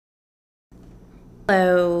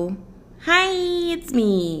Hello. Hi, it's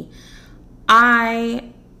me.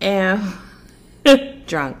 I am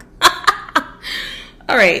drunk.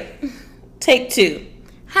 All right, take two.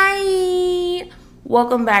 Hi.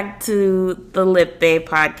 Welcome back to the Lip Bae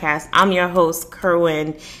podcast. I'm your host,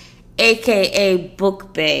 Kerwin, aka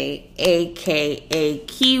Book Bae, aka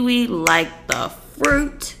Kiwi like the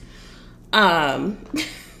fruit.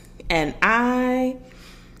 And I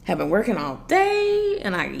have been working all day,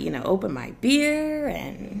 and I, opened my beer,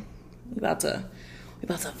 and we're about to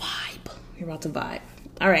vibe.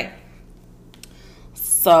 All right.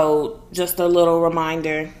 So, just a little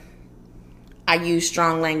reminder, I use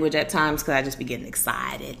strong language at times because I just be getting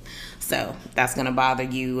excited. So, if that's going to bother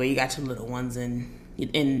you, or you got your little ones in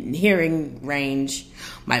hearing range,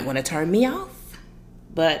 might want to turn me off.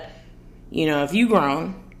 But, if you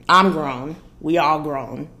grown, I'm grown, we all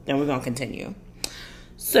grown, then we're going to continue.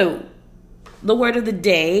 So, the word of the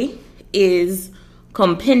day is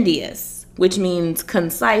compendious, which means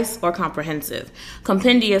concise or comprehensive.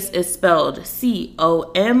 Compendious is spelled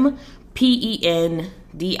C-O-M-P-E-N-D-I-O-U-S.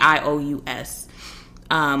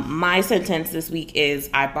 My sentence this week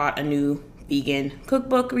is, I bought a new vegan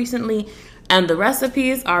cookbook recently, and the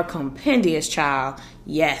recipes are compendious, child.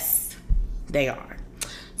 Yes, they are.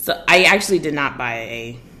 So, I actually did not buy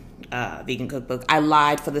a vegan cookbook. I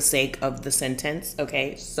lied for the sake of the sentence.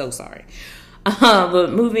 Okay, so sorry.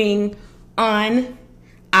 But moving on,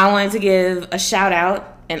 I wanted to give a shout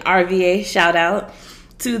out, an RVA shout out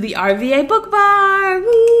to the RVA Book Bar.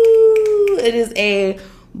 Woo! It is a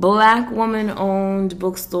Black woman-owned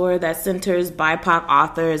bookstore that centers BIPOC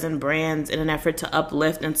authors and brands in an effort to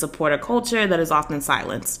uplift and support a culture that is often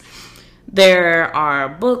silenced. There are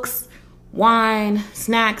books, wine,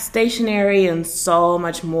 snacks, stationery, and so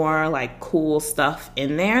much more like cool stuff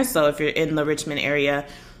in there. So if you're in the Richmond area,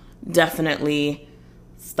 definitely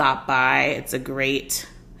stop by. It's a great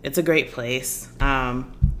place.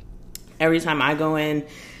 Every time I go in,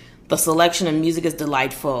 the selection of music is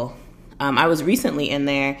delightful. I was recently in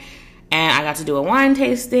there and I got to do a wine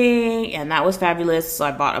tasting, and that was fabulous. So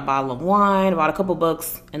I bought a bottle of wine, I bought a couple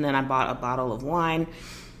books, and then I bought a bottle of wine.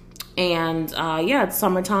 And it's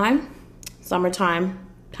summertime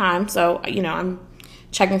time. So, I'm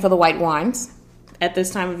checking for the white wines at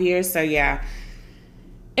this time of year. So, yeah,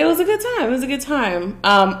 it was a good time.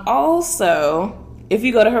 Also, if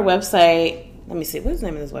you go to her website, let me see, what's the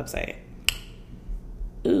name of this website?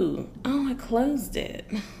 I closed it.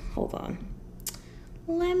 Hold on.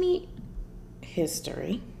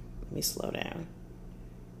 History. Let me slow down.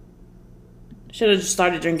 Should have just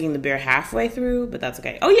started drinking the beer halfway through, but that's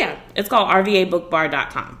okay. Oh, yeah. It's called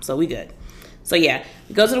rvabookbar.com. So we good. So, yeah.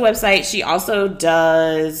 Go to the website. She also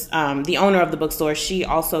does, the owner of the bookstore, she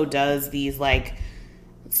also does these,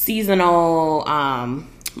 seasonal,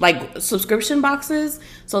 subscription boxes.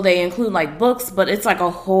 So they include, books, but it's,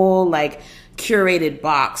 a whole, curated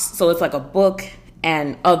box. So it's, a book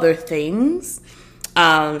and other things.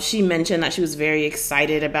 She mentioned that she was very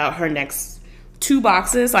excited about her next 2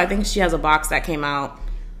 boxes. So I think she has a box that came out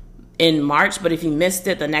in March, but if you missed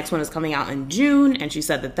it, the next one is coming out in June, and she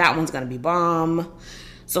said that one's going to be bomb.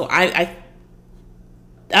 So I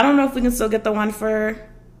don't know if we can still get the one for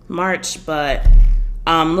March, but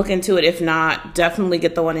look into it. If not, definitely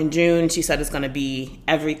get the one in June. She said it's going to be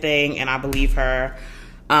everything, and I believe her.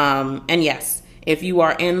 And yes, if you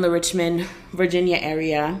are in the Richmond, Virginia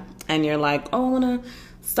area, and you're like, I want to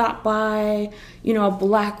stop by, a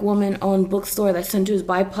Black woman-owned bookstore that centers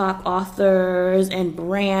BIPOC authors and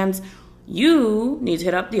brands, you need to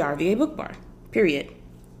hit up the RVA Book Bar, period.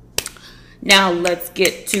 Now, let's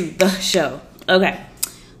get to the show. Okay,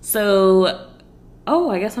 so,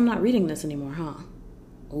 I guess I'm not reading this anymore, huh?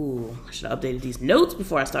 Ooh, I should have updated these notes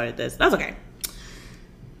before I started this. That's okay.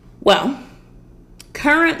 Well,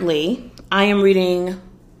 currently, I am reading,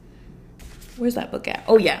 where's that book at?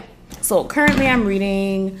 Oh, yeah. So currently I'm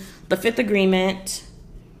reading The Fifth Agreement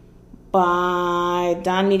by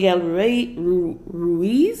Don Miguel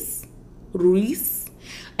Ruiz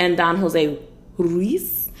and Don Jose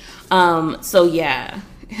Ruiz. So yeah,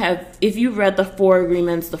 if you've read the 4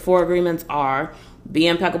 agreements are: be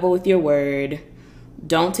impeccable with your word,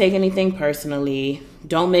 don't take anything personally,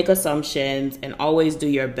 don't make assumptions, and always do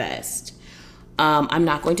your best. I'm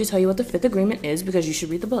not going to tell you what the 5th agreement is because you should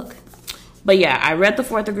read the book. But yeah, I read the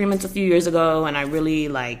 4th agreement a few years ago, and I really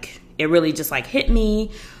it really just hit me.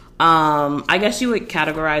 I guess you would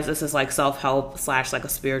categorize this as self-help / a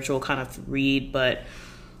spiritual kind of read, but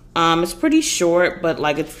it's pretty short, but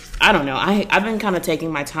it's, I don't know. I've been kind of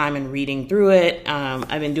taking my time and reading through it.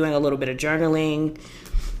 I've been doing a little bit of journaling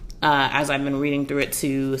as I've been reading through it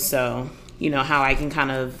too. So, how I can kind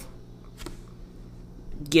of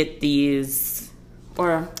get these,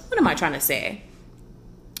 or what am I trying to say?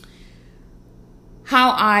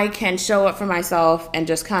 How I can show up for myself and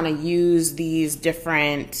just kind of use these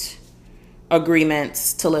different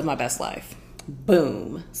agreements to live my best life.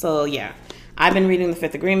 Boom. So yeah, I've been reading The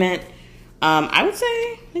Fifth Agreement. I would say,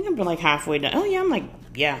 I think I'm like halfway done. Oh yeah, I'm like,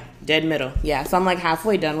 yeah, dead middle. Yeah, so I'm like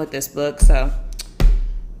halfway done with this book. So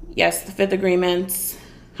yes, The Fifth Agreement,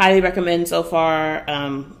 highly recommend so far.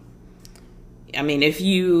 I mean, if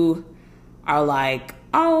you are like,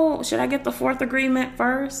 oh, should I get the Fourth Agreement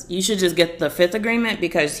first? You should just get the Fifth Agreement,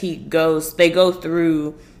 because they go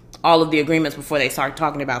through all of the agreements before they start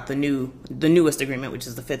talking about the newest agreement, which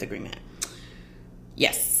is the Fifth Agreement.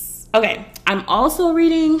 Yes. Okay. I'm also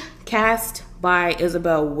reading Caste by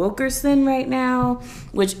Isabel Wilkerson right now,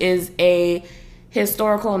 which is a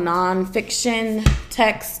historical nonfiction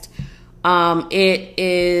text. It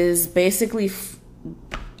is basically,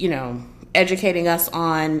 educating us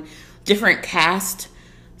on different caste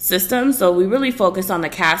systems. So we really focus on the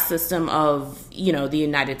caste system of, the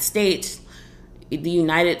United States,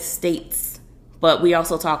 but we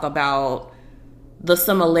also talk about the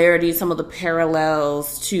similarities, some of the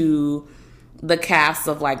parallels to the caste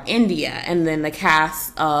of like India, and then the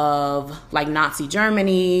caste of like Nazi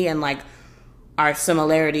Germany, and like our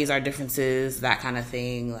similarities, our differences, that kind of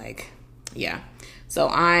thing. Like, yeah. So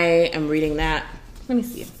I am reading that. Let me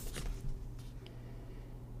see.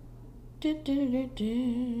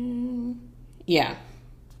 Yeah.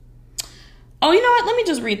 Oh, you know what? Let me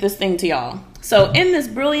just read this thing to y'all. So in this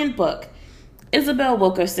brilliant book, Isabel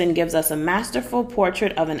Wilkerson gives us a masterful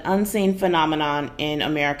portrait of an unseen phenomenon in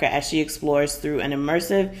America as she explores through an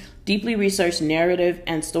immersive, deeply researched narrative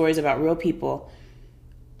and stories about real people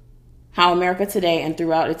how America today and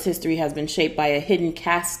throughout its history has been shaped by a hidden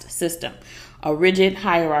caste system, a rigid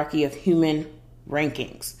hierarchy of human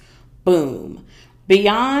rankings. Boom.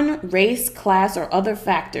 Beyond race, class, or other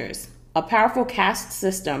factors, a powerful caste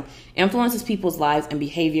system influences people's lives and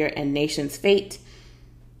behavior and nations' fate.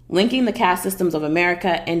 Linking the caste systems of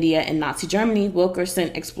America, India, and Nazi Germany,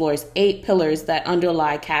 Wilkerson explores 8 pillars that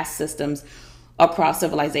underlie caste systems across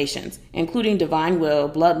civilizations, including divine will,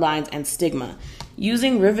 bloodlines, and stigma,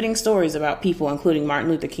 using riveting stories about people including Martin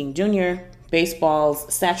Luther King Jr.,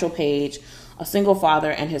 Baseball's Satchel Paige, a single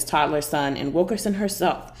father and his toddler son, and Wilkerson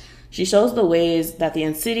herself. She shows the ways that the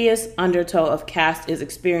insidious undertow of caste is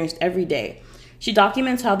experienced every day. She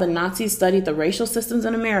documents how the Nazis studied the racial systems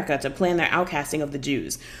in America to plan their outcasting of the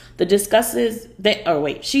Jews. She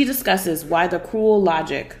discusses why the cruel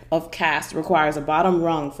logic of caste requires a bottom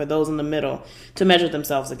rung for those in the middle to measure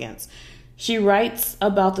themselves against. She writes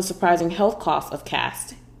about the surprising health costs of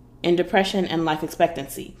caste in depression and life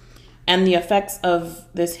expectancy, and the effects of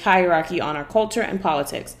this hierarchy on our culture and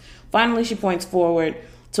politics. Finally, she points forward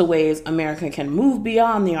to ways America can move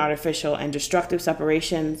beyond the artificial and destructive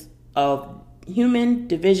separations of human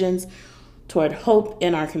divisions toward hope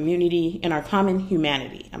in our community, in our common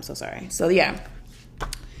humanity. I'm so sorry. So yeah,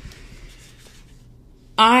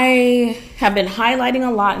 I have been highlighting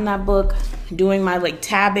a lot in that book, doing my like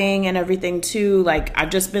tabbing and everything too. Like,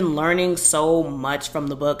 I've just been learning so much from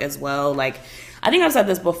the book as well. Like, I think I've said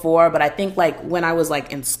this before, but I think like when I was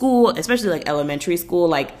like in school, especially like elementary school,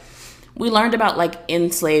 like we learned about like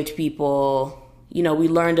enslaved people, we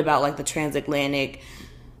learned about like the transatlantic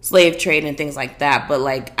slave trade and things like that. But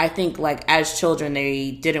like, I think like as children,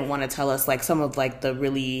 they didn't want to tell us like some of like the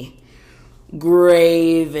really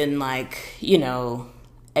grave and like,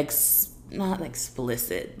 not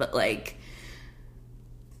explicit, but like,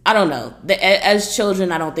 I don't know. As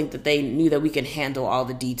children, I don't think that they knew that we could handle all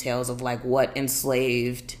the details of like what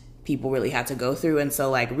enslaved people really had to go through. And so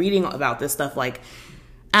like reading about this stuff, like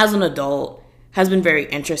as an adult, has been very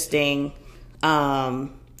interesting.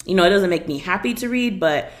 It doesn't make me happy to read,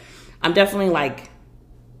 but I'm definitely like,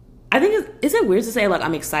 I think, is it weird to say like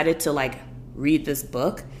I'm excited to like read this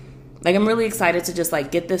book? Like, I'm really excited to just like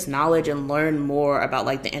get this knowledge and learn more about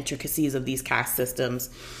like the intricacies of these caste systems.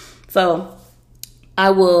 So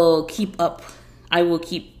I'll keep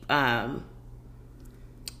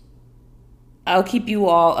you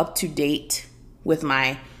all up to date with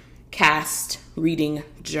my caste reading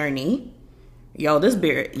journey. This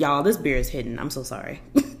beer is hidden. I'm so sorry.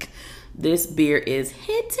 This beer is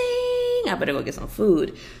hitting. I better go get some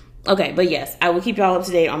food. Okay, but yes, I will keep y'all up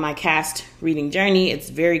to date on my caste reading journey.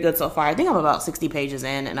 It's very good so far. I think I'm about 60 pages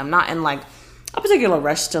in, and I'm not in like a particular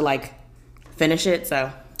rush to like finish it,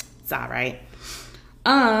 so it's all right.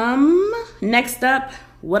 Next up,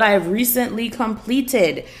 what I've recently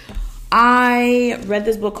completed. I read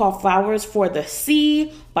this book called Flowers for the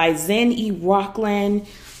Sea by Zen E. Rocklyn.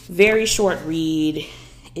 Very short read.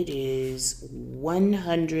 It is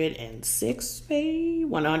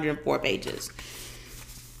 104 pages.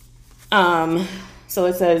 So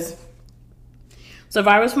it says,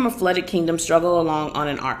 survivors from a flooded kingdom struggle along on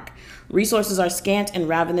an ark. Resources are scant and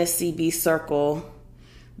ravenous sea beasts circle.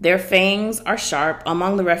 Their fangs are sharp.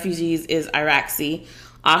 Among the refugees is Iraxi,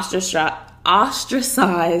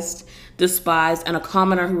 ostracized, despised, and a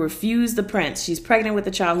commoner who refused the prince. She's pregnant with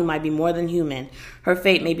a child who might be more than human. Her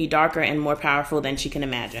fate may be darker and more powerful than she can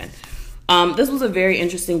imagine. This was a very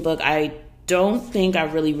interesting book. I don't think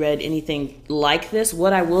I've really read anything like this.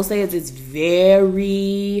 What I will say is it's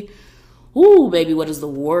very... Ooh, baby, what is the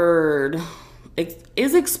word?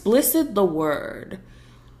 Is explicit the word?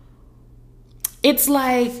 It's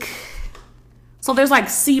like... So there's like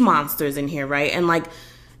sea monsters in here, right? And like,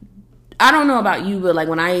 I don't know about you, but like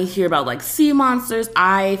when I hear about like sea monsters,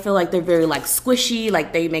 I feel like they're very like squishy.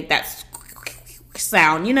 Like they make that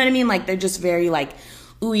sound. You know what I mean? Like they're just very like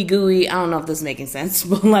ooey gooey. I don't know if this is making sense,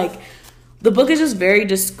 but like the book is just very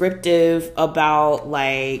descriptive about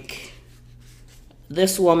like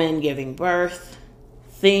this woman giving birth,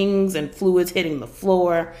 things and fluids hitting the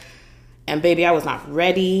floor. And baby, I was not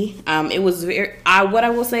ready. It was very, what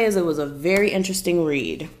I will say is it was a very interesting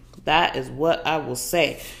read. That is what I will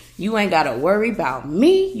say. You ain't got to worry about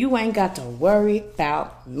me. You ain't got to worry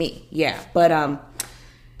about me. Yeah. But,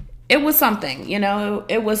 it was something, you know,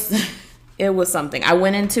 it was something. I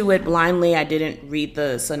went into it blindly. I didn't read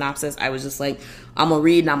the synopsis. I was just like, I'm going to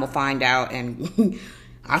read and I'm going to find out. And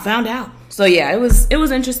I found out. So yeah, it was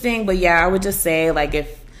interesting. But yeah, I would just say like,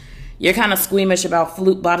 if you're kind of squeamish about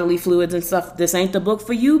bodily fluids and stuff, this ain't the book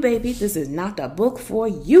for you, baby. This is not the book for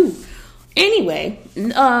you. Anyway,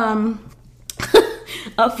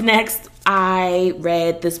 up next, I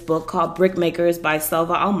read this book called Brickmakers by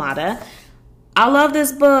Selva Almada. I love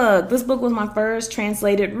this book. This book was my first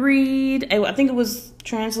translated read. I think it was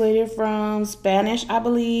translated from Spanish, I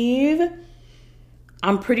believe.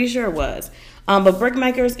 I'm pretty sure it was. But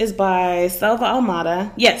Brickmakers is by Selva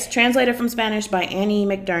Almada. Yes, translated from Spanish by Annie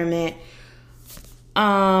McDermott.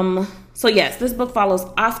 So yes, this book follows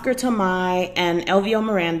Oscar Tomai and Elvio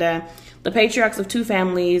Miranda, the patriarchs of two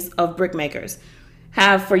families of brickmakers,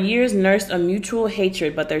 have for years nursed a mutual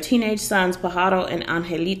hatred, but their teenage sons, Pajaro and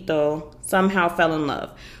Angelito, somehow fell in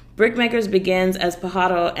love. Brickmakers begins as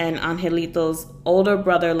Pajaro and Angelito's older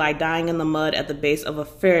brother lie dying in the mud at the base of a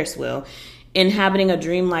Ferris wheel, inhabiting a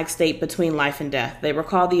dreamlike state between life and death. They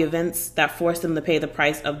recall the events that forced them to pay the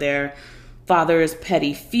price of their father's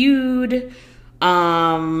petty feud.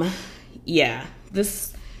 Yeah,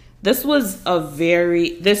 this was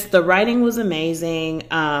the writing was amazing.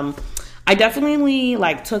 I definitely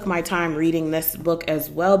like took my time reading this book as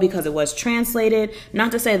well because it was translated.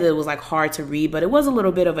 Not to say that it was like hard to read, but it was a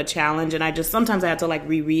little bit of a challenge, and sometimes I had to like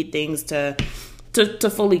reread things to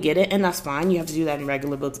fully get it, and that's fine. You have to do that in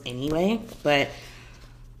regular books anyway. But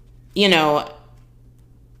you know,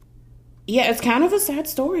 yeah, it's kind of a sad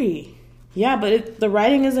story. Yeah, but the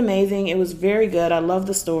writing is amazing. It was very good. I love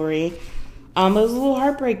the story. It was a little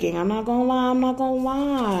heartbreaking. I'm not gonna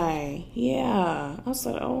lie. Yeah. I was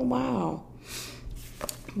like, oh, wow.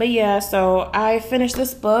 But yeah, so I finished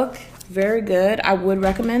this book. Very good. I would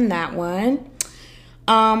recommend that one.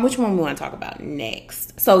 Which one we want to talk about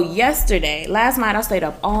next? So last night, I stayed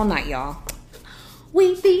up all night, y'all.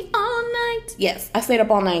 We be all night. Yes, I stayed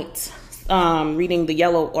up all night reading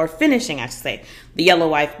finishing, I should say, The Yellow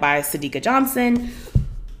Wife by Sedeqa Johnson.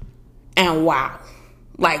 And wow.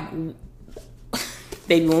 Like,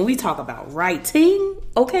 baby, when we talk about writing,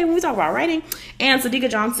 and Sedeqa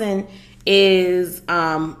Johnson is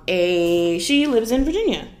she lives in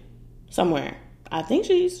Virginia somewhere. I think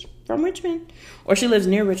she's from Richmond, or she lives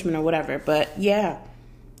near Richmond or whatever. But yeah,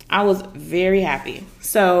 I was very happy.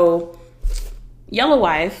 So Yellow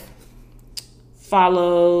Wife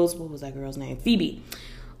follows, what was that girl's name? Phoebe.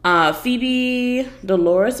 Phoebe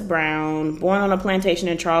Dolores Brown, born on a plantation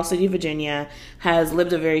in Charles City, Virginia, has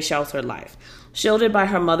lived a very sheltered life. Shielded by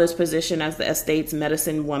her mother's position as the estate's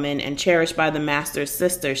medicine woman and cherished by the master's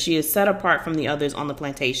sister, she is set apart from the others on the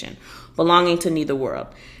plantation, belonging to neither world.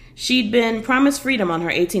 She'd been promised freedom on her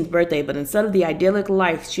 18th birthday, but instead of the idyllic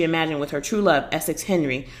life she imagined with her true love, Essex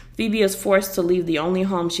Henry, Phoebe is forced to leave the only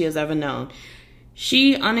home she has ever known.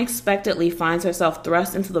 She unexpectedly finds herself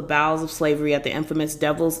thrust into the bowels of slavery at the infamous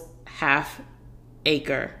Devil's Half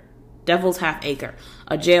Acre,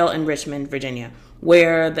 a jail in Richmond, Virginia,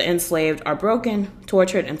 where the enslaved are broken,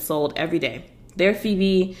 tortured, and sold every day. There,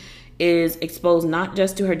 Phoebe is exposed not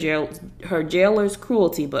just to her jailer's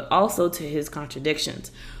cruelty, but also to his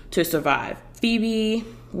contradictions. To survive, Phoebe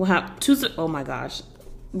will have to... Oh my gosh.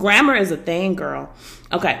 Grammar is a thing, girl.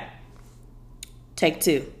 Okay. Take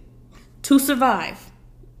two. To survive,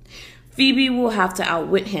 Phoebe will have to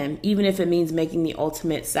outwit him, even if it means making the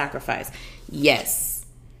ultimate sacrifice. Yes.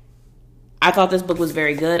 I thought this book was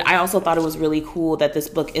very good. I also thought it was really cool that this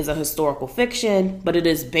book is a historical fiction, but it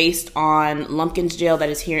is based on Lumpkin's Jail that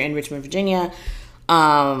is here in Richmond, Virginia,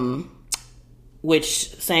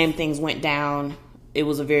 which same things went down. It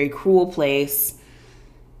was a very cruel place.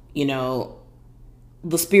 You know,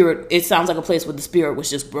 the spirit, it sounds like a place where the spirit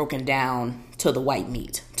was just broken down to the white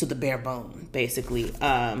meat, to the bare bone, basically.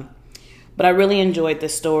 But I really enjoyed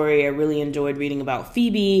this story. I really enjoyed reading about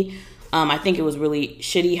Phoebe. I think it was really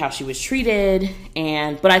shitty how she was treated,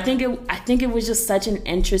 but I think it was just such an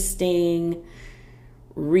interesting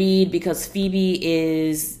read because Phoebe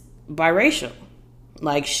is biracial.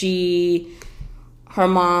 Like her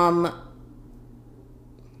mom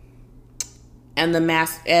and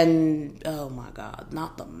oh my God,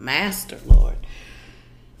 not the master, Lord.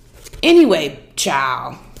 Anyway,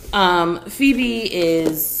 child, Phoebe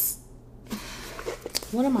is,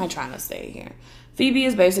 what am I trying to say here? Phoebe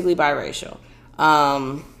is basically biracial.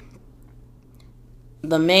 The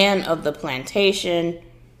man of the plantation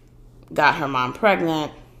got her mom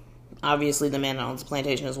pregnant. Obviously, the man that owns the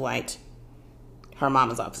plantation is white. Her mom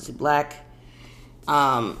is obviously black.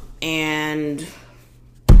 And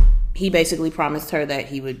he basically promised her that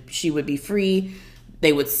she would be free.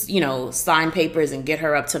 They would, sign papers and get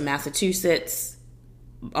her up to Massachusetts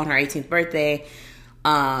on her 18th birthday.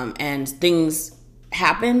 And things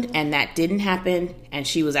happened, and that didn't happen. And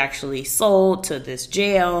she was actually sold to this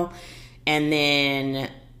jail. And then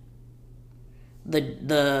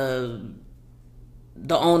the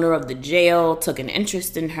owner of the jail took an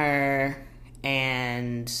interest in her.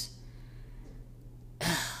 And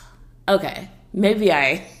okay, maybe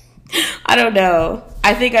I don't know.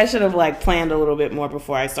 I think I should have planned a little bit more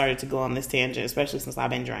before I started to go on this tangent, especially since I've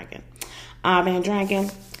been drinking.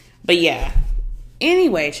 But yeah.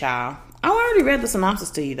 Anyway, child, I already read the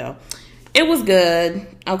synopsis to you though. It was good.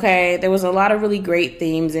 Okay. There was a lot of really great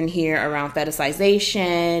themes in here around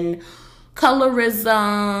fetishization,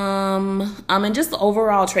 colorism, and just the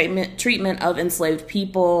overall treatment of enslaved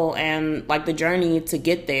people and the journey to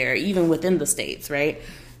get there, even within the states, right?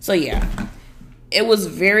 So yeah. It was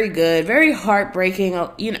very good, very heartbreaking.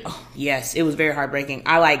 Yes, it was very heartbreaking.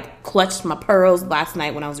 I clutched my pearls last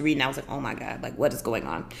night when I was reading. I was like, oh my God, what is going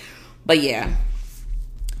on? But yeah,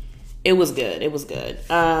 it was good. It was good.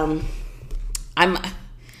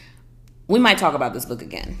 We might talk about this book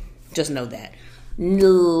again. Just know that.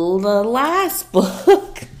 No, the last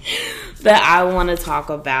book that I want to talk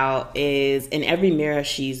about is In Every Mirror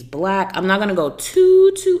She's Black. I'm not going to go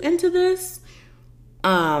too into this.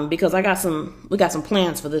 Because we got some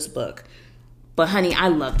plans for this book. But honey, I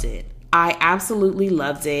loved it. I absolutely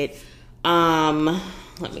loved it.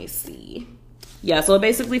 Let me see. Yeah, so it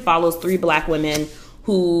basically follows 3 black women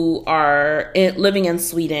who are living in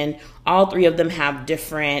Sweden. All 3 of them have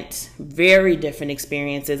very different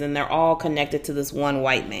experiences, and they're all connected to this one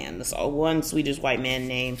white man. This one Swedish white man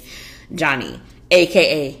named Johnny,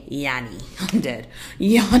 aka Yanni. I'm dead.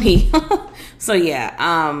 Yanni. So yeah,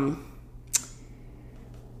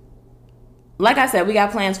 like I said, we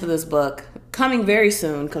got plans for this book coming very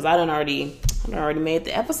soon because I done already made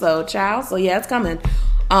the episode, child. So yeah, it's coming.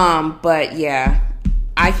 But yeah,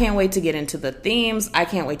 I can't wait to get into the themes. I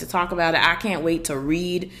can't wait to talk about it. I can't wait to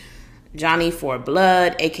read Johnny for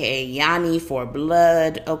Blood, aka Yanni for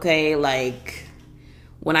Blood. Okay,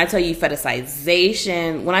 when I tell you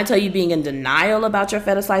fetishization, when I tell you being in denial about your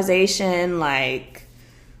fetishization,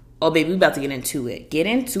 oh baby, we about to get into it. Get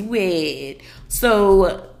into it.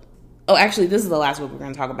 So. Oh, actually, this is the last book we're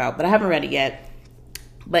going to talk about, but I haven't read it yet.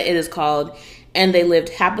 But it is called And They Lived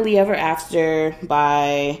Happily Ever After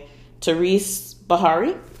by Therese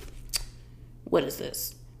Beharrie. What is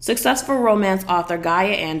this? Successful romance author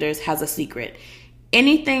Gaia Anders has a secret.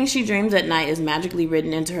 Anything she dreams at night is magically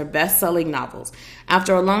written into her best-selling novels.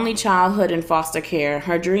 After a lonely childhood in foster care,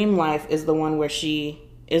 her dream life is the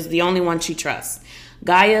only one she trusts.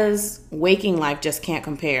 Gaia's waking life just can't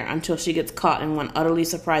compare until she gets caught in one utterly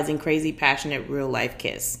surprising, crazy, passionate, real-life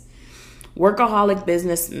kiss. Workaholic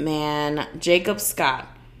businessman Jacob Scott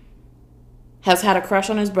has had a crush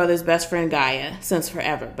on his brother's best friend Gaia since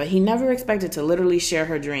forever, but he never expected to literally share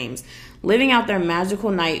her dreams. Living out their magical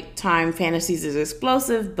nighttime fantasies is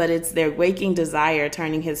explosive, but it's their waking desire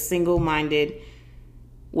turning his single-minded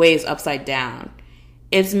ways upside down.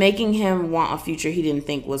 It's making him want a future he didn't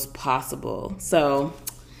think was possible. So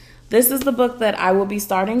this is the book that I will be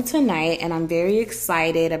starting tonight, and I'm very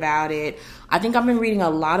excited about it. I think I've been reading a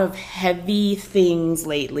lot of heavy things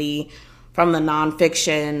lately from the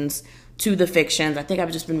nonfictions. to the fictions. I think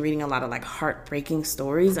I've just been reading a lot of like heartbreaking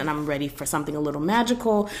stories, and I'm ready for something a little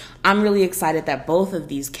magical. I'm really excited that both of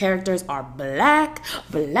these characters are black.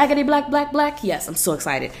 Blackity black, black, black. Yes, I'm so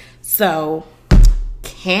excited. So,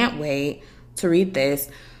 can't wait to read this.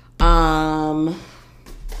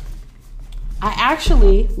 I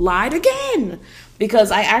actually lied again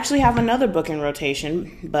because I actually have another book in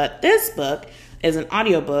rotation, but this book is an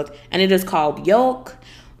audiobook, and it is called Yolk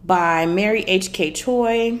by Mary H.K.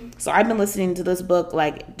 Choi. So I've been listening to this book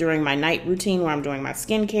like during my night routine where I'm doing my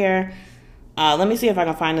skincare. Let me see if I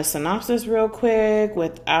can find the synopsis real quick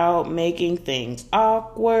without making things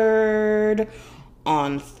awkward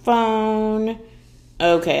on phone.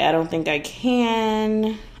 Okay, I don't think I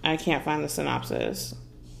can. I can't find the synopsis.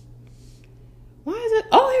 Why is it?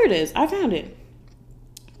 Oh, here it is. I found it.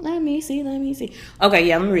 Let me see. Okay,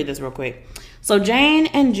 yeah, let me read this real quick. So Jane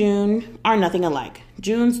and June are nothing alike.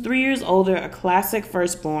 June's 3 years older, a classic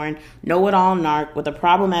firstborn, know-it-all narc with a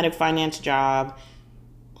problematic finance job.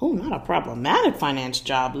 Oh, not a problematic finance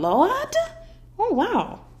job, Lord. Oh,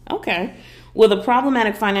 wow. Okay. With a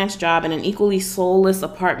problematic finance job and an equally soulless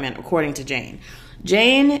apartment, according to Jane.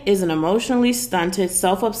 Jane is an emotionally stunted,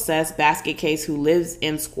 self-obsessed basket case who lives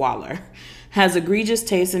in squalor. Has egregious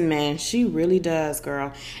taste in men. She really does,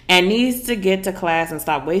 girl. And needs to get to class and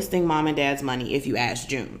stop wasting mom and dad's money, if you ask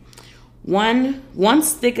June.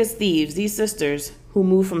 Once thick as thieves, these sisters, who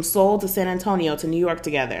moved from Seoul to San Antonio to New York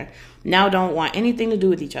together, now don't want anything to do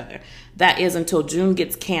with each other. That is until June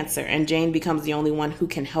gets cancer and Jane becomes the only one who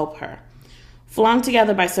can help her. Flung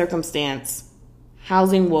together by circumstance,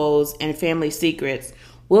 housing woes, and family secrets,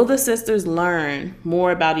 will the sisters learn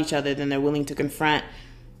more about each other than they're willing to confront?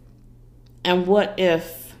 And what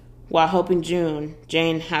if, while helping June,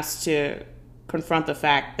 Jane has to confront the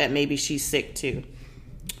fact that maybe she's sick too?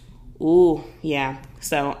 Ooh, yeah.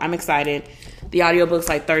 So I'm excited. The audiobook's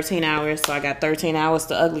like 13 hours, so I got 13 hours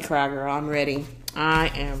to ugly cry, girl. I'm ready. I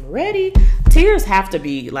am ready. Tears have to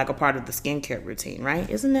be like a part of the skincare routine, right?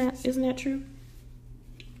 Isn't that true?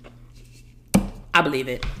 I believe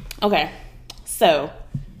it. Okay. So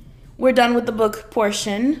we're done with the book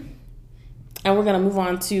portion. And we're going to move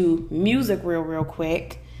on to music real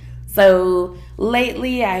quick. So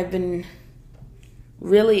lately I've been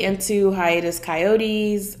really into Hiatus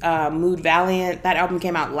Coyotes, Mood Valiant. That album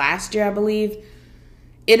came out last year, I believe.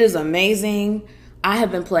 It is amazing. I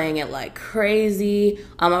have been playing it like crazy.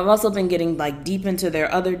 I've also been getting like deep into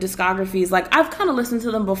their other discographies. Like I've kind of listened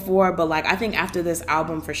to them before, but like I think after this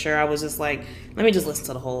album for sure, I was just like, let me just listen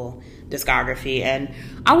to the whole discography. And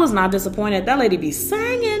I was not disappointed. That lady be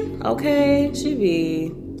singing, okay? She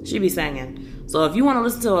be singing. So if you want to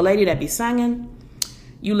listen to a lady that be singing,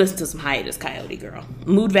 you listen to some Hiatus Coyote, girl.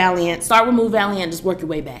 Mood Valiant. Start with Mood Valiant, just work your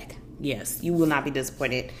way back. Yes, you will not be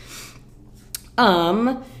disappointed.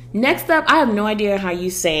 Next up, I have no idea how you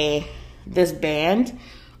say this band.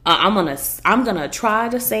 I'm gonna try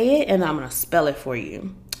to say it, and I'm gonna spell it for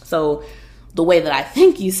you. So the way that I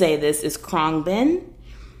think you say this is Khruangbin.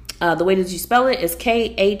 The way that you spell it is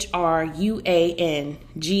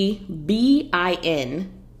KHRUANGBIN,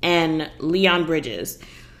 and Leon Bridges.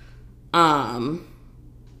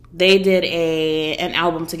 They did an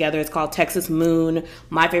album together. It's called Texas Moon.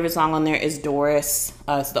 My favorite song on there is Doris.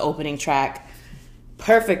 It's the opening track.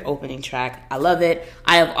 Perfect opening track. I love it.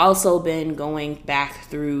 I have also been going back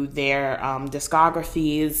through their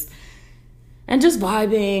discographies and just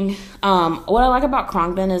vibing. What I like about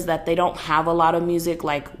Khruangbin is that they don't have a lot of music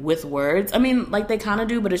like with words. I mean, like they kind of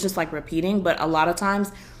do, but it's just like repeating. But a lot of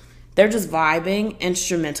times they're just vibing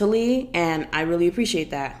instrumentally, and I really appreciate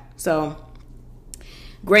that. So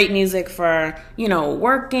great music for,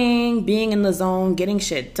 working, being in the zone, getting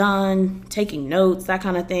shit done, taking notes, that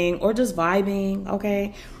kind of thing, or just vibing,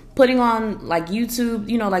 okay? Putting on, like,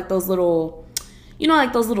 YouTube, like those little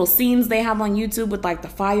scenes they have on YouTube with, like, the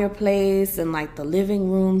fireplace and, like, the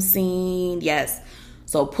living room scene. Yes.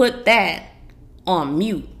 So put that on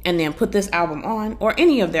mute and then put this album on, or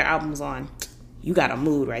any of their albums on. You got a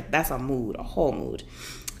mood, right? That's a mood, a whole mood.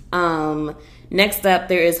 Next up,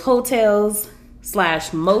 there is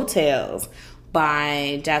Hotels/Motels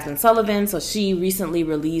by Jasmine Sullivan. So she recently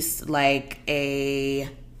released like a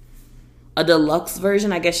deluxe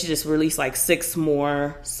version. I guess she just released like 6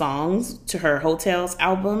 more songs to her Hotels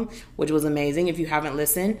album, which was amazing. If you haven't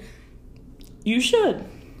listened, you should.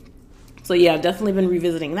 So yeah, I've definitely been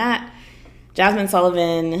revisiting that. Jasmine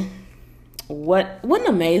Sullivan, what an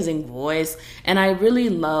amazing voice. And I really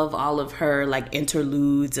love all of her like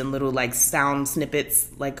interludes and little like sound snippets,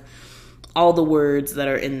 like all the words that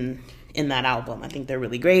are in that album. I think they're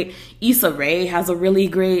really great. Issa Rae has a really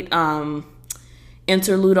great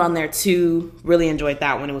interlude on there too. Really enjoyed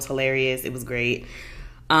that one. It was hilarious. It was great.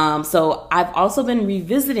 So I've also been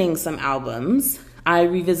revisiting some albums. I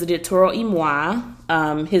revisited Toro y Moi,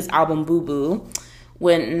 his album Boo Boo.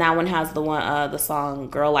 That one has the song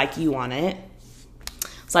Girl Like You on it.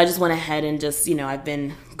 So I just went ahead and just, I've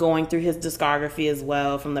been going through his discography as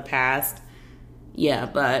well from the past. Yeah,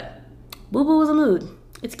 but Boo Boo was a mood.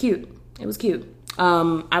 It's cute. It was cute.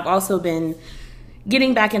 I've also been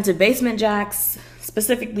getting back into Basement Jaxx,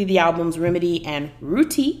 specifically the albums Remedy and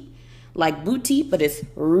Rooty. Like Booty, but it's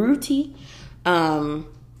Rooty.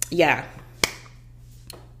 Yeah.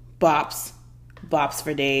 Bops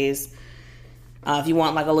for days. If you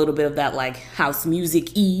want like a little bit of that like house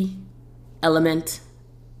music-y element,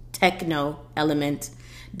 techno element,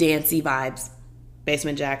 dancey vibes,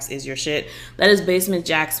 Basement Jaxx is your shit. That is Basement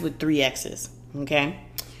Jaxx with 3 X's. Okay?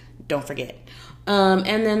 Don't forget.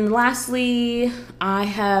 And then lastly, I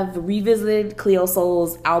have revisited Cleo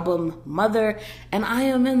Soul's album Mother, and I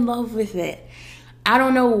am in love with it. I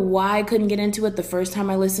don't know why I couldn't get into it the first time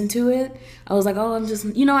I listened to it. I was like, oh,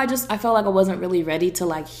 I felt like I wasn't really ready to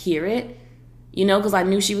like hear it, because I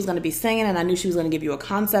knew she was going to be singing, and I knew she was going to give you a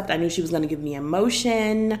concept. I knew she was going to give me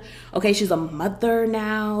emotion. Okay, she's a mother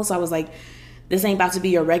now. So I was like, this ain't about to be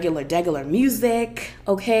your regular music.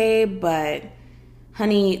 Okay, but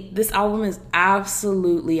honey, this album is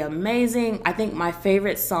absolutely amazing. I think my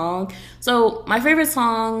favorite song still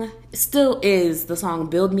is the song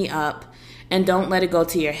Build Me Up and Don't Let It Go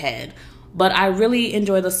to Your Head. But I really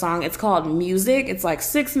enjoy the song. It's called Music. It's like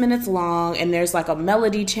 6 minutes long, and there's like a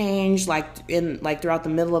melody change throughout the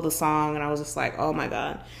middle of the song, and I was just like, oh my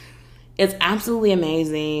God. It's absolutely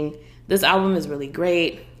amazing. This album is really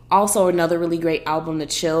great. Also another really great album to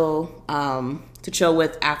chill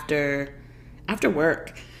with after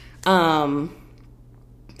work. So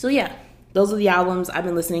yeah, those are the albums I've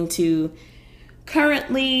been listening to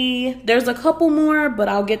currently. There's a couple more, but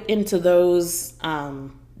I'll get into those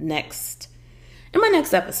in my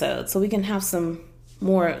next episode, so we can have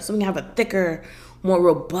a thicker, more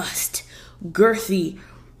robust, girthy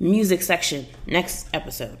music section next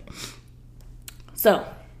episode. So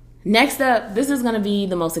next up, this is going to be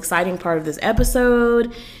the most exciting part of this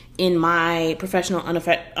episode. In my professional,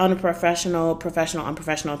 unprofessional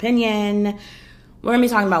opinion, we're going to be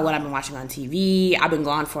talking about what I've been watching on TV. I've been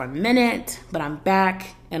gone for a minute, but I'm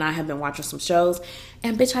back, and I have been watching some shows,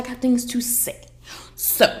 and bitch, I got things to say.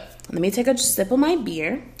 So, let me take a sip of my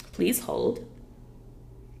beer. Please hold.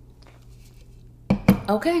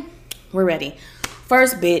 Okay, we're ready.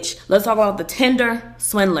 First, bitch, let's talk about the Tinder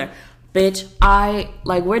swindler. Bitch,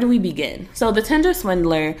 where do we begin? So, the Tinder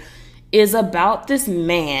swindler is about this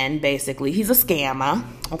man, basically. He's a scammer,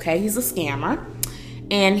 okay? He's a scammer.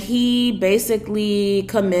 And he basically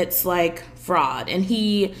commits, fraud. And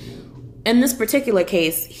in this particular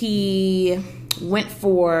case, he went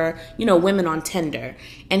for, women on Tinder.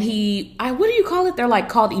 And what do you call it? They're,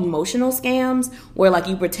 called emotional scams, where,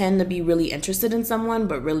 you pretend to be really interested in someone,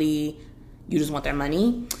 but really you just want their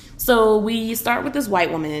money. So we start with this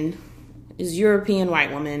white woman, this European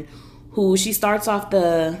white woman, who she starts off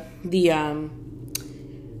the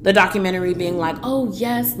documentary being like, oh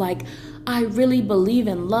yes, I really believe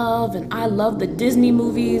in love, and I love the Disney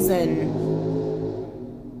movies. And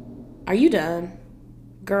are you done?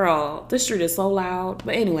 Girl, this street is so loud.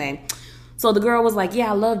 But anyway, so the girl was like,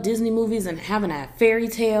 yeah, I love Disney movies and having a fairy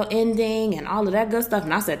tale ending and all of that good stuff.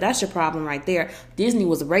 And I said, that's your problem right there. Disney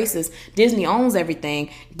was racist. Disney owns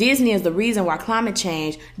everything. Disney is the reason why climate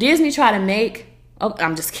change. Disney tried to make... Oh,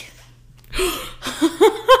 I'm just kidding.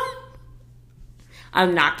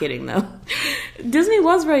 I'm not kidding though. Disney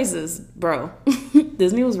was racist, bro.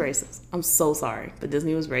 Disney was racist. I'm so sorry, but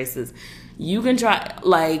Disney was racist. You can try,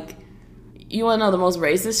 you want to know the most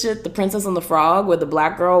racist shit? The Princess and the Frog, where the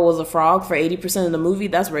black girl was a frog for 80% of the movie.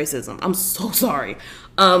 That's racism. I'm so sorry.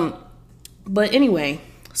 But anyway,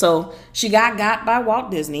 so she got by Walt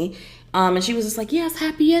Disney, and she was just like, yes,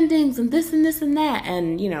 happy endings and this and this and that,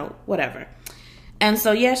 and whatever. And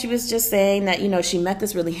so, yeah, she was just saying that, she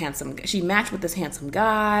matched with this handsome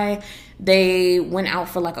guy. They went out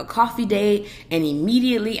for a coffee date, and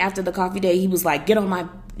immediately after the coffee date, he was like, get on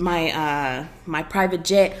my private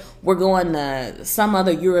jet. We're going to some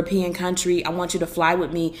other European country. I want you to fly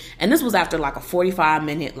with me. And this was after a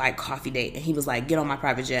 45-minute coffee date. And he was like, get on my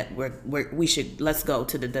private jet. Let's go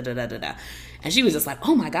to the da-da-da-da-da. And she was just like,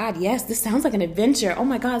 oh my God, yes, this sounds like an adventure. Oh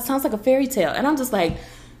my God, it sounds like a fairy tale. And I'm just like,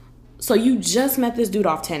 so you just met this dude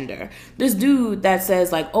off Tinder. This dude that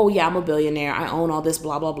says oh yeah, I'm a billionaire. I own all this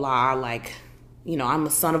blah, blah, blah. I'm a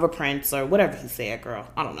son of a prince or whatever he said, girl.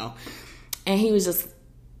 I don't know. And he was just,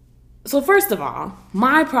 So first of all,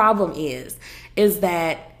 my problem is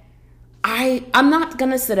that I'm not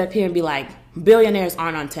gonna sit up here and be like, billionaires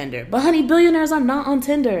aren't on Tinder. But honey, billionaires are not on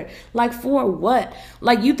Tinder. Like, for what?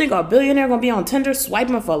 Like, you think a billionaire gonna be on Tinder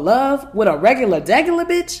swiping for love with a regular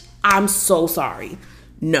bitch? I'm so sorry.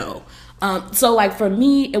 No. So like for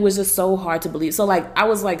me, it was just so hard to believe. So like I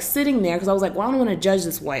was like sitting there because I was like, well, I don't want to judge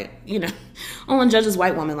this I don't want to judge this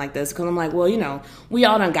white woman like this, because I'm like, well, we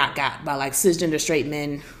all done got by like cisgender straight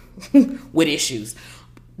men with issues.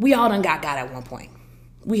 We all done got at one point.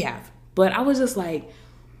 We have. But I was just like,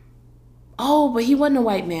 oh, but he wasn't a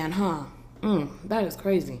white man, huh? That is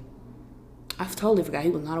crazy. I totally forgot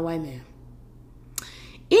he was not a white man.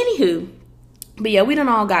 Anywho, but yeah, we done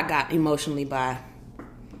all got emotionally by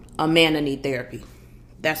a man that need therapy.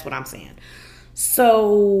 That's what I'm saying.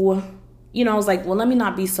 So, I was like, well, let me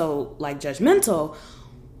not be so like judgmental.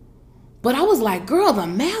 But I was like, girl, the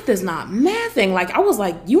math is not mathing. Like, I was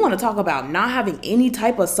like, you want to talk about not having any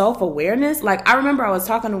type of self-awareness? Like, I remember I was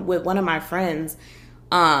talking with one of my friends.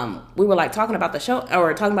 We were like talking about the show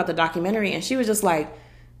or talking about the documentary, and she was just like,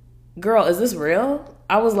 girl, is this real?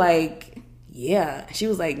 I was like, yeah. She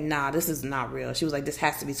was like, nah, this is not real. She was like, this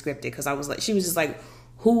has to be scripted. Because I was like, she was just like,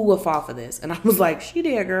 who would fall for this? And I was like, she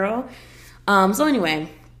did, girl. So anyway,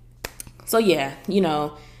 so yeah,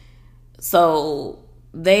 so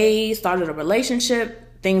they started a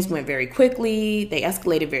relationship. Things went very quickly. They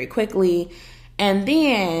escalated very quickly. And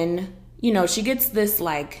then, she gets this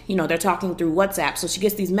like, they're talking through WhatsApp. So she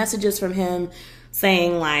gets these messages from him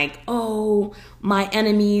saying like, oh, my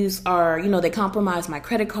enemies are, they compromised my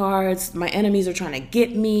credit cards. My enemies are trying to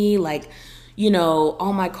get me. Like,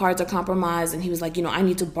 all my cards are compromised. And he was like, I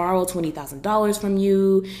need to borrow $20,000 from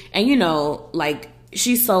you. And, like,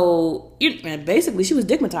 she's so, and basically she was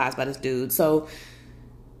stigmatized by this dude. So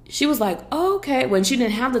she was like, oh, okay, when she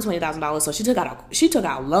didn't have the $20,000. So she took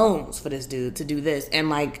out loans for this dude to do this. And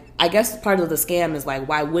like, I guess part of the scam is like,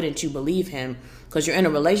 why wouldn't you believe him? Because you're in a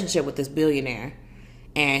relationship with this billionaire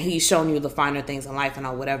and he's showing you the finer things in life and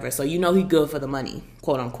all whatever. So, he good for the money,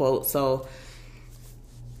 quote unquote. So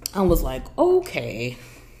I was like, okay.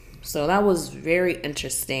 So that was very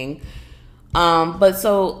interesting. But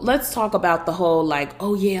so let's talk about the whole like,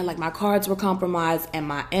 oh yeah, like my cards were compromised and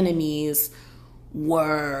my enemies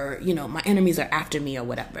were, my enemies are after me or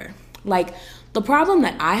whatever. Like the problem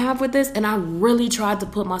that I have with this, and I really tried to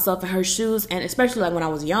put myself in her shoes, and especially like when I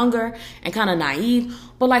was younger and kind of naive.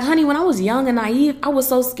 But like, honey, when I was young and naive, I was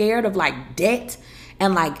so scared of like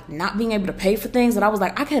and like not being able to pay for things that I was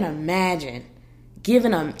like, I can't imagine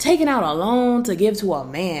taking out a loan to give to a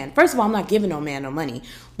man. First of all, I'm not giving no man no money.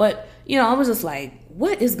 But, I was just like,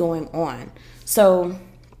 what is going on? So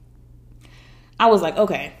I was like,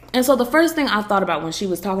 okay. And so the first thing I thought about when she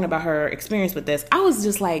was talking about her experience with this, I was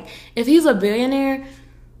just like, if he's a billionaire,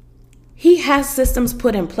 he has systems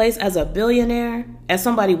put in place as a billionaire, as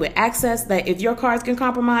somebody with access, that if your cards can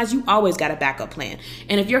compromise, you always got a backup plan.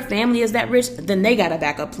 And if your family is that rich, then they got a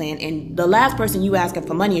backup plan. And the last person you asking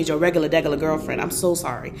for money is your regular girlfriend. I'm so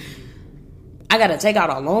sorry. I got to take out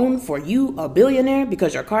a loan for you, a billionaire,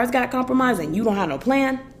 because your cards got compromised and you don't have no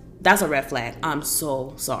plan. That's a red flag. I'm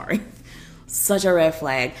so sorry. Such a red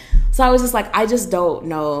flag. So I was just like, I just don't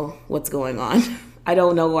know what's going on. I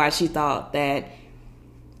don't know why she thought that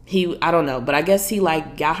I don't know, but I guess he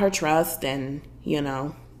like got her trust and,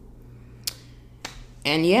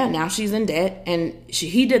 and yeah, now she's in debt. And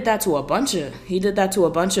he did that to a bunch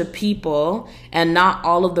of people, and not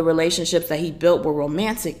all of the relationships that he built were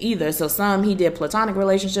romantic either. So some he did platonic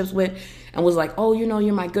relationships with and was like, oh,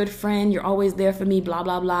 you're my good friend. You're always there for me, blah,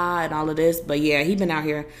 blah, blah, and all of this. But yeah, he been out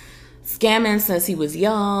here scamming since he was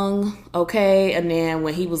young, okay? And then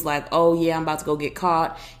when he was like, oh yeah, I'm about to go get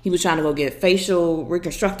caught, he was trying to go get facial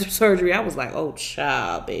reconstructive surgery. I was like, oh,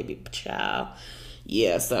 child, baby, child.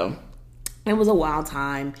 Yeah, so it was a wild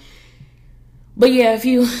time. But yeah,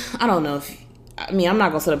 I'm not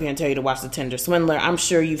going to sit up here and tell you to watch The Tinder Swindler. I'm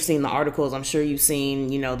sure you've seen the articles. I'm sure you've seen,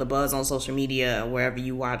 the buzz on social media, wherever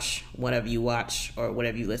you watch, whatever you watch, or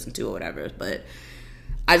whatever you listen to or whatever. But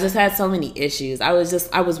I just had so many issues. I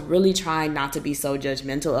was really trying not to be so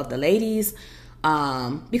judgmental of the ladies,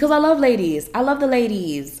 because I love ladies. I love the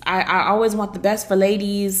ladies. I always want the best for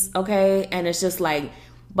ladies, okay? And it's just like,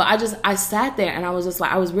 but I sat there and I was just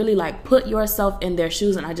like, I was really like, put yourself in their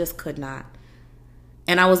shoes, and I just could not.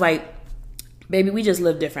 And I was like, baby, we just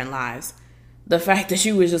live different lives. The fact that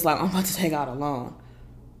you was just like, I'm about to take out a loan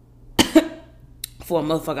for a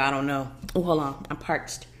motherfucker I don't know. Oh, hold on, I'm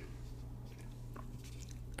parched.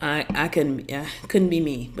 I couldn't be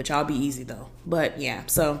me, but y'all be easy though. But yeah,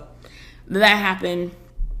 so that happened,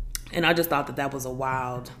 and I just thought that was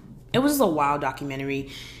it was just a wild documentary.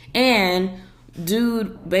 And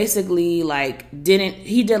dude basically like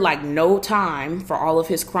did like no time for all of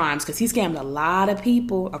his crimes because he scammed a lot of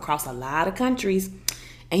people across a lot of countries,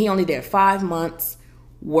 and he only did 5 months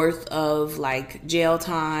worth of like jail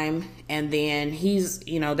time. And then he's,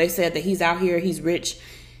 you know, they said that he's out here, he's rich,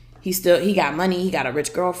 he got money, he got a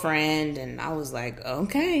rich girlfriend. And I was like,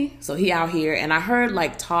 okay, so he out here. And I heard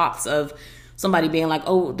like talks of somebody being like,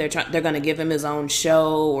 oh, they're gonna give him his own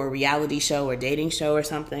show or reality show or dating show or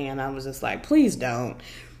something. And I was just like, please don't.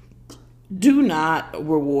 Do not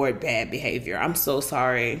reward bad behavior. I'm so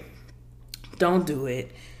sorry. Don't do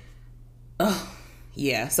it. Ugh.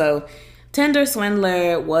 Yeah, so Tinder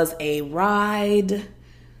Swindler was a ride.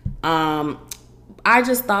 I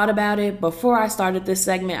just thought about it. Before I started this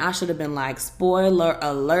segment, I should have been like, spoiler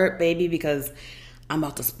alert, baby, because I'm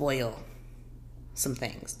about to spoil some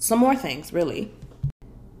things. Some more things, really.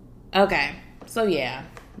 Okay, so yeah,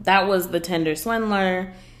 that was the Tinder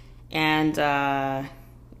Swindler. And, I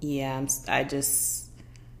don't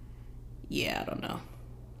know.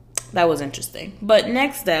 That was interesting. But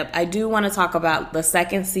next up, I do want to talk about the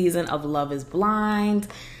second season of Love is Blind.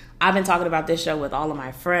 I've been talking about this show with all of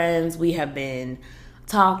my friends. We have been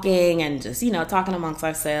talking and just, you know, talking amongst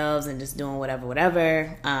ourselves and just doing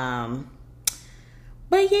whatever.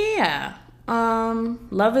 But yeah,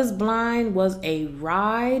 Love is Blind was a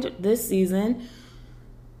ride this season.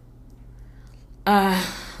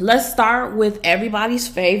 Let's start with everybody's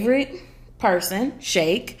favorite person,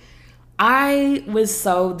 Shake. I was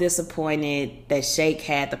so disappointed that Shake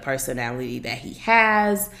had the personality that he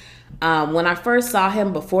has. When I first saw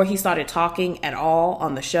him before he started talking at all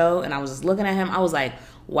on the show, and I was just looking at him, I was like,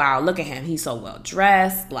 wow, look at him. He's so well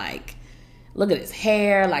dressed. Like, look at his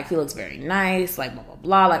hair. Like, he looks very nice. Like, blah, blah,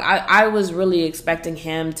 blah. Like, I was really expecting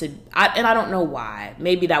him to, and I don't know why.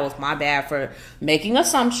 Maybe that was my bad for making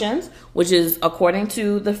assumptions, which is according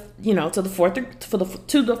to the, you know, to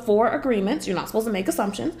the four agreements. You're not supposed to make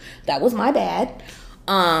assumptions. That was my bad.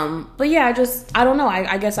 But yeah, I don't know.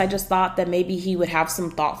 I guess I just thought that maybe he would have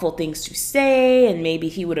some thoughtful things to say, and maybe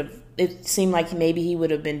it seemed like maybe he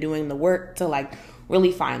would have been doing the work to like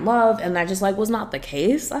really find love, and that just like was not the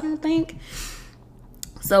case, I don't think.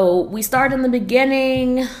 So we start in the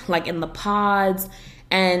beginning, like in the pods,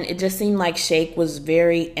 and it just seemed like Shake was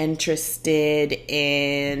very interested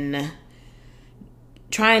in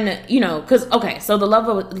trying to, you know, because, okay, so the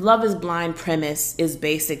Love is Blind premise is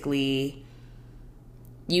basically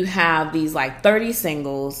you have these like 30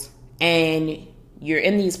 singles and you're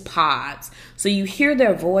in these pods. So you hear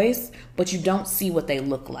their voice, but you don't see what they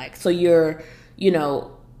look like. So you're, you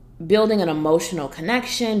know, building an emotional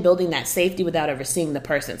connection, building that safety without ever seeing the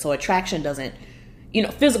person. So attraction doesn't, you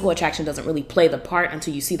know, physical attraction doesn't really play the part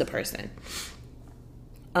until you see the person.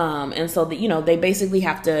 And so, you know, they basically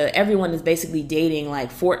everyone is basically dating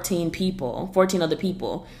like 14 other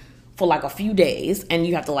people for like a few days. And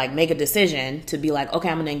you have to like make a decision to be like, okay,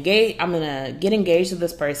 I'm going to get engaged to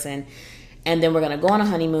this person. And then we're going to go on a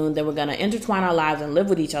honeymoon. Then we're going to intertwine our lives and live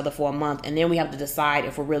with each other for a month. And then we have to decide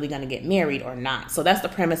if we're really going to get married or not. So that's the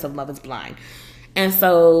premise of Love is Blind. And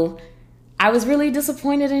so I was really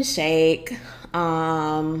disappointed in Shake. You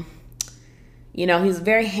know, he's a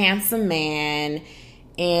very handsome man.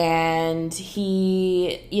 And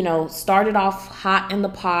he, you know, started off hot in the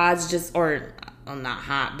pods, not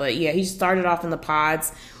hot, but yeah, he started off in the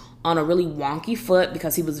pods on a really wonky foot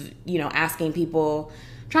because he was, you know, asking people,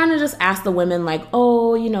 trying to just ask the women like,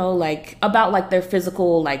 oh, you know, like about like their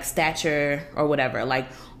physical like stature or whatever. Like,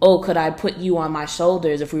 oh, could I put you on my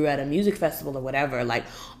shoulders if we were at a music festival or whatever? Like,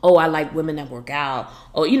 oh, I like women that work out.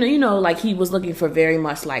 Oh, you know, like he was looking for very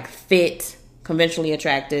much like fit, conventionally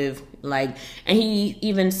attractive, like, and he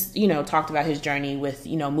even, you know, talked about his journey with,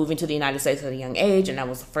 you know, moving to the United States at a young age. And that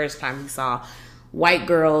was the first time he saw white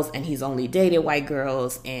girls, and he's only dated white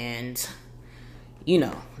girls, and, you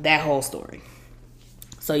know, that whole story.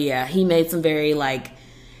 So yeah, he made some very like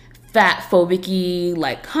fat phobic-y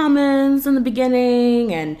like comments in the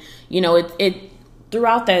beginning, and you know, it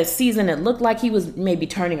throughout that season it looked like he was maybe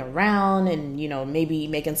turning around and, you know, maybe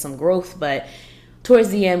making some growth, but towards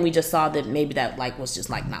the end we just saw that maybe that like was just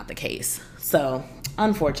like not the case. So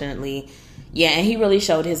unfortunately, yeah, and he really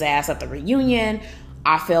showed his ass at the reunion.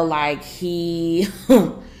 I feel like he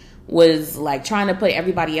was like trying to put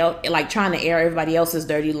everybody else, like trying to air everybody else's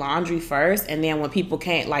dirty laundry first. And then when people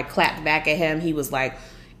can't like clap back at him, he was like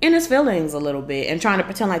in his feelings a little bit and trying to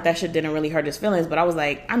pretend like that shit didn't really hurt his feelings. But I was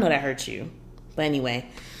like, I know that hurt you. But anyway,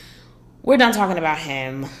 we're done talking about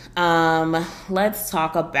him. Let's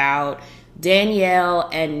talk about Danielle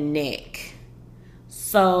and Nick.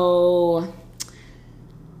 So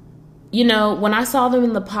you know, when I saw them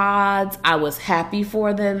in the pods, I was happy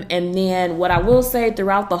for them. And then what I will say,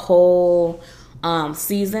 throughout the whole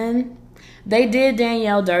season, they did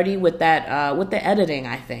Danielle dirty with that, with the editing,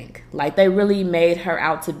 I think. Like, they really made her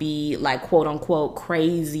out to be, like, quote unquote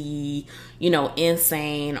crazy, you know,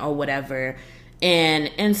 insane or whatever. And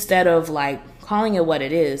instead of, like, calling it what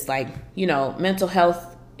it is, like, you know, mental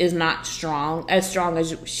health is not as strong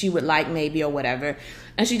as she would like, maybe, or whatever.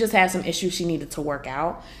 And she just had some issues she needed to work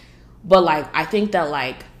out. But, like, I think that,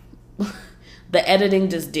 like, the editing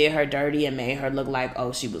just did her dirty and made her look like,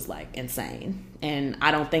 oh, she was, like, insane. And I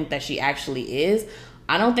don't think that she actually is.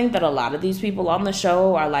 I don't think that a lot of these people on the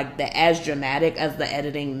show are, like, as dramatic as the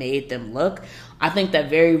editing made them look. I think that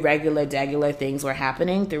very regular things were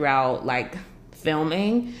happening throughout, like,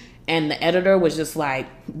 filming. And the editor was just like,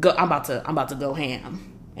 I'm about to go ham.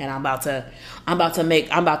 And I'm about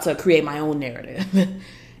to create my own narrative.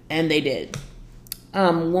 And they did.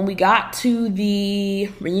 When we got to the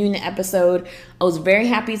reunion episode, I was very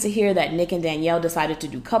happy to hear that Nick and Danielle decided to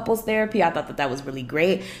do couples therapy. I thought that was really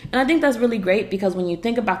great. And I think that's really great because when you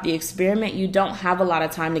think about the experiment, you don't have a lot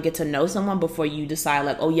of time to get to know someone before you decide,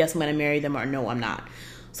 like, oh, yes, I'm going to marry them, or no, I'm not.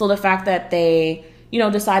 So the fact that they, you know,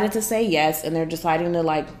 decided to say yes and they're deciding to,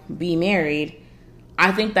 like, be married,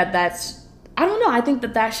 I think that's, I don't know, I think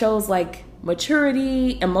that shows, like,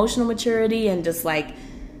 maturity, emotional maturity, and just, like,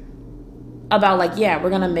 about, like, yeah, we're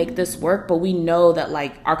gonna make this work, but we know that,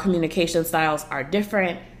 like, our communication styles are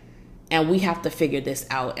different and we have to figure this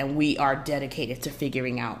out, and we are dedicated to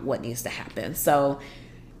figuring out what needs to happen. So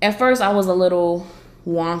at first I was a little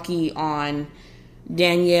wonky on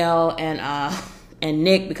Danielle and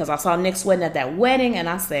Nick, because I saw Nick sweating at that wedding and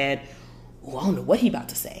I said, oh, I don't know what he about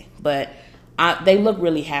to say, but they look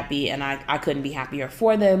really happy, and I couldn't be happier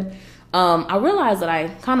for them. I realized that I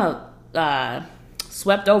kind of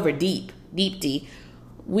swept over Deep D.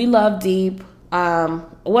 We love Deep.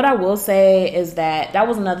 What I will say is that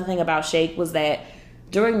was another thing about Shake, was that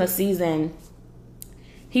during the season,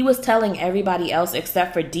 he was telling everybody else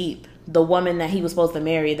except for Deep, the woman that he was supposed to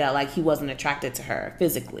marry, that, like, he wasn't attracted to her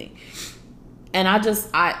physically. And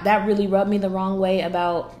that really rubbed me the wrong way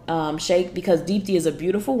about Shake, because Deep D is a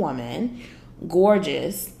beautiful woman,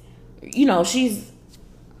 gorgeous. You know,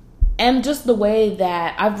 and just the way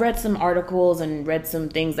that I've read some articles and read some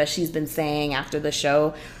things that she's been saying after the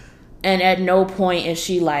show, and at no point is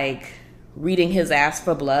she, like, reading his ass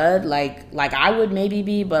for blood like I would maybe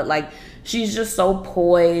be, but, like, she's just so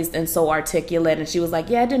poised and so articulate. And she was like,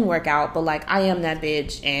 yeah, it didn't work out, but, like, I am that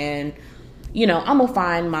bitch, and, you know, I'm gonna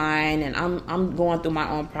find mine, and I'm going through my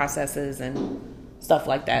own processes and stuff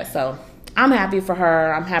like that. So I'm happy for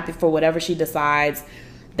her. I'm happy for whatever she decides.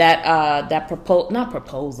 That not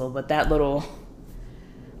proposal, but that little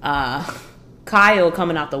Kyle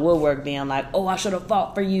coming out the woodwork being like, oh, I should have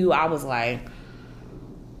fought for you. I was like,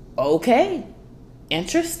 okay,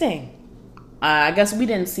 interesting. I guess we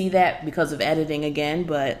didn't see that because of editing again,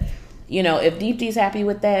 but, you know, if Deepti's happy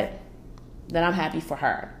with that, then I'm happy for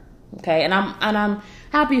her. Okay, and I'm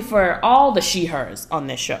happy for all the she-hers on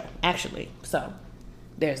this show, actually. So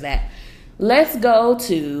there's that. Let's go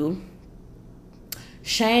to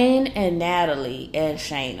Shane and Natalie and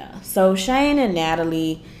Shayna. So Shane and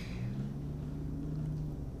Natalie,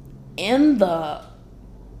 in the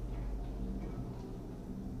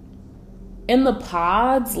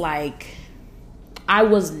pods, like, I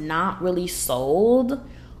was not really sold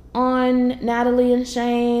on Natalie and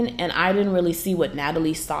Shane, and I didn't really see what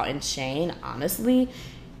Natalie saw in Shane, honestly.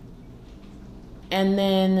 And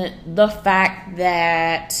then the fact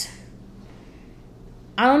that,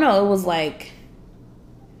 I don't know, it was like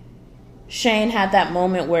Shane had that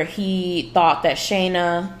moment where he thought that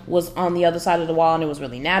Shayna was on the other side of the wall and it was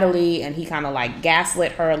really Natalie, and he kind of, like,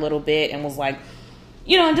 gaslit her a little bit and was like,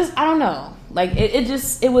 you know, just, I don't know, like,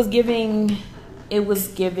 it was giving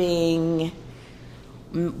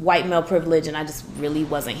white male privilege, and I just really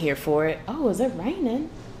wasn't here for it. Oh, is it raining?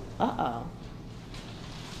 Oh,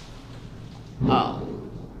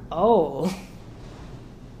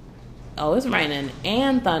 it's raining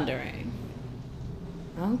and thundering.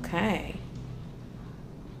 Okay.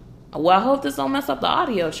 Well, I hope this don't mess up the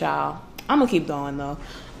audio, y'all. I'm gonna keep going though.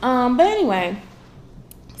 But anyway,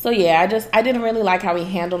 so yeah, I didn't really like how he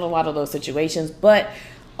handled a lot of those situations. But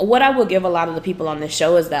what I will give a lot of the people on this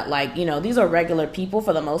show is that, like, you know, these are regular people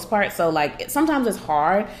for the most part. So, like, sometimes it's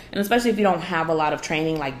hard, and especially if you don't have a lot of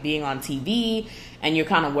training, like being on TV, and you're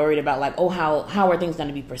kind of worried about, like, oh, how are things going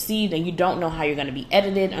to be perceived, and you don't know how you're going to be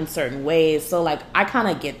edited in certain ways. So, like, I kind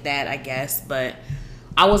of get that, I guess, but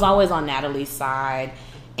I was always on Natalie's side,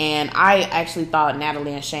 and I actually thought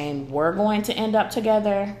Natalie and Shane were going to end up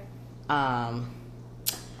together.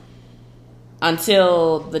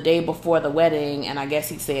 until the day before the wedding, and I guess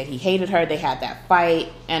he said he hated her. They had that fight,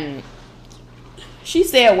 and she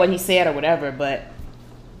said what he said or whatever, but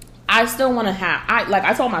I still want to have,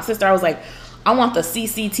 I told my sister, I was like, I want the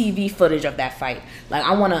CCTV footage of that fight. Like,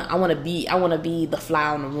 I want to be the fly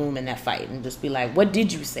on the room in that fight and just be like, what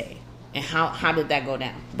did you say? And how did that go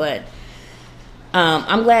down? But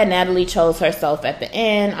I'm glad Natalie chose herself at the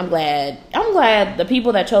end. I'm glad the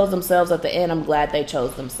people that chose themselves at the end, I'm glad they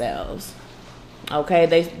chose themselves. Okay,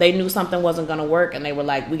 they knew something wasn't going to work, and they were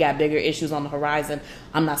like, we got bigger issues on the horizon.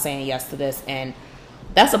 I'm not saying yes to this. And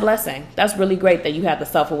that's a blessing. That's really great that you have the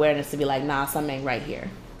self-awareness to be like, nah, something ain't right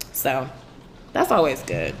here. So that's always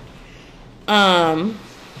good. I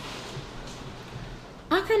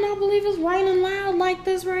cannot believe it's raining loud like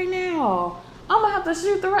this right now. I'm gonna have to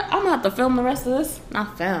I'm gonna have to film the rest of this.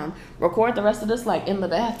 Not film. Record the rest of this like in the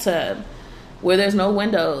bathtub where there's no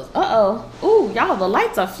windows. Ooh, y'all, the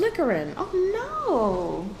lights are flickering. Oh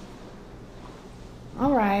no.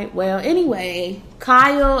 All right. Well, anyway,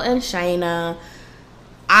 Kyle and Shayna.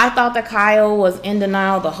 I thought that Kyle was in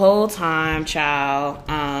denial the whole time, child.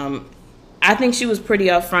 I think she was pretty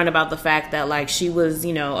upfront about the fact that, like, she was,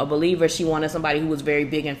 you know, a believer. She wanted somebody who was very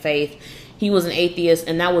big in faith. He was an atheist,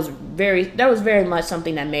 and that was very much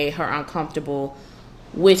something that made her uncomfortable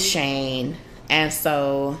with Shane. And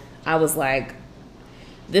so I was like,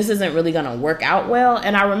 this isn't really going to work out well.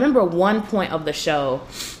 And I remember one point of the show,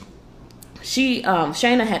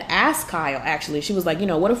 Shayna had asked Kyle, actually, she was like, you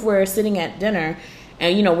know, what if we're sitting at dinner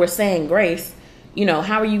and, you know, we're saying grace? You know,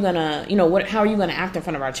 how are you gonna, you know, how are you gonna act in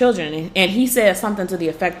front of our children? And he said something to the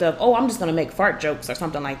effect of, oh, I'm just gonna make fart jokes or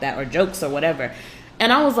something like that, or jokes or whatever.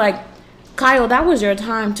 And I was like, Kyle, that was your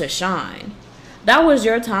time to shine. That was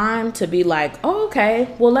your time to be like, oh,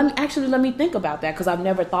 okay, well, let me think about that, because I've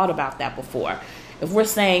never thought about that before. If we're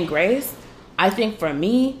saying grace, I think for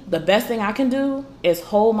me, the best thing I can do is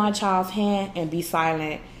hold my child's hand and be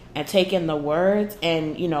silent and take in the words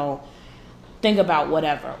and, you know, think about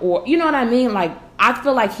whatever. Or, you know what I mean? Like, I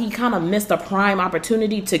feel like he kind of missed a prime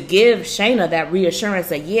opportunity to give Shayna that reassurance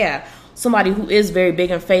that, yeah, somebody who is very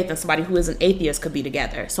big in faith and somebody who is an atheist could be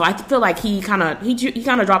together. So I feel like he kind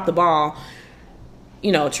of dropped the ball,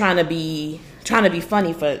 you know, trying to be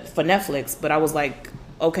funny for Netflix. But I was like,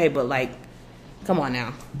 okay, but like, come on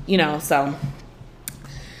now, you know. So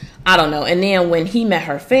I don't know. And then when he met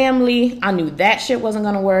her family, I knew that shit wasn't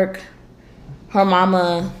gonna work. Her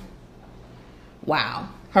mama, wow.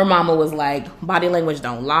 Her mama was like, body language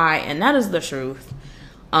don't lie, and that is the truth.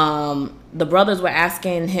 The brothers were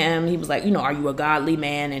asking him, he was like, you know, are you a godly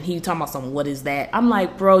man? And he talking about something, what is that? I'm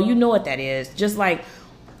like, bro, you know what that is. Just like,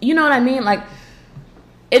 you know what I mean? Like,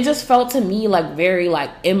 it just felt to me like very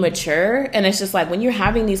like immature. And it's just like when you're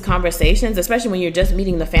having these conversations, especially when you're just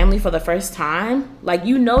meeting the family for the first time, like,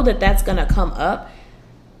 you know that that's going to come up.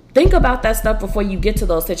 Think about that stuff before you get to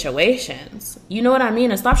those situations. You know what I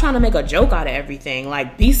mean? And stop trying to make a joke out of everything.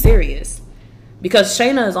 Like, be serious. Because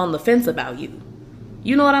Shayna is on the fence about you.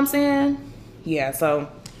 You know what I'm saying? Yeah, so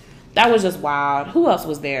that was just wild. Who else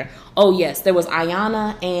was there? Oh, yes, there was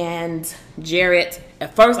Ayanna and Jarrett.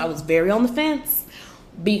 At first, I was very on the fence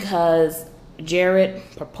because Jarrett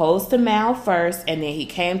proposed to Mal first, and then he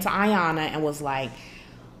came to Ayanna and was like,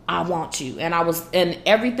 I want you. And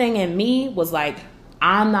everything in me was like,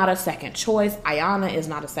 I'm not a second choice. Ayanna is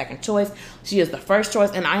not a second choice. She is the first choice.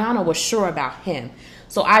 And Ayanna was sure about him.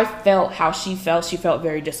 So I felt how she felt. She felt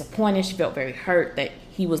very disappointed. She felt very hurt that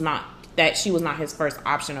she was not his first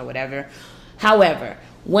option or whatever. However,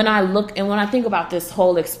 when I think about this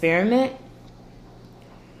whole experiment,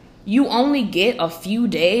 you only get a few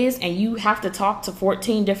days and you have to talk to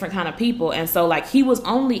 14 different kind of people. And so like he was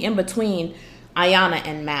only in between Ayanna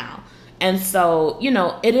and Mal. And so, you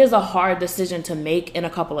know, it is a hard decision to make in a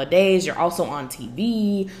couple of days. You're also on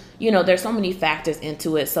TV. You know, there's so many factors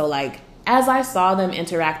into it. So, like, as I saw them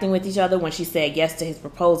interacting with each other when she said yes to his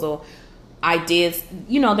proposal, I did,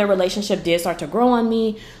 you know, their relationship did start to grow on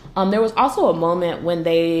me. There was also a moment when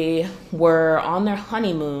they were on their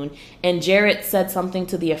honeymoon and Jarrett said something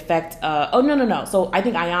to the effect of, no. So I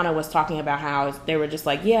think Ayanna was talking about how they were just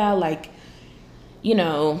like, yeah, like, you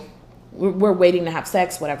know, we're waiting to have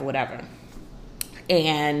sex, whatever.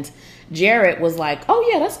 And Jarrett was like, oh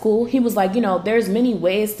yeah, that's cool. He was like, you know, there's many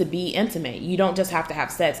ways to be intimate. You don't just have to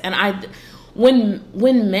have sex. And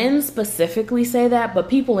when men specifically say that, but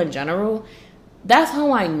people in general, that's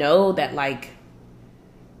how I know that, like,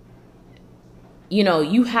 you know,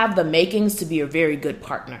 you have the makings to be a very good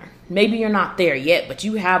partner. Maybe you're not there yet, but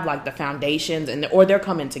you have like the foundations or they're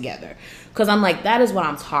coming together. Cause I'm like, that is what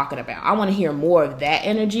I'm talking about. I want to hear more of that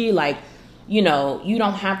energy. Like, you know, you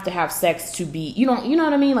don't have to have sex to be, you know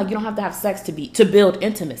what I mean? Like, you don't have to have sex to build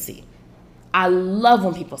intimacy. I love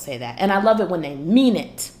when people say that. And I love it when they mean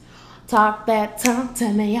it. Talk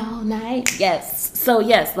to me all night. Yes. So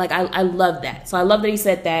yes, like I love that. So I love that he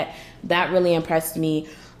said that. That really impressed me.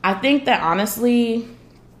 I think that honestly,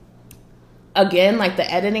 again, like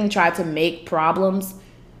the editing tried to make problems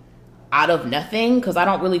out of nothing, because I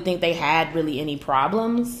don't really think they had really any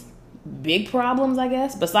problems. Big problems, I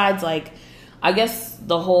guess. Besides, like, I guess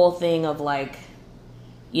the whole thing of, like,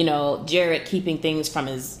 you know, Jared keeping things from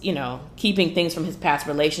his past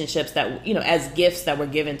relationships that, you know, as gifts that were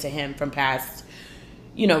given to him from past,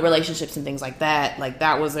 you know, relationships and things like that. Like,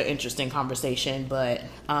 that was an interesting conversation. But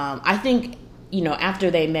I think, you know,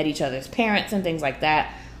 after they met each other's parents and things like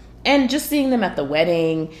that, and just seeing them at the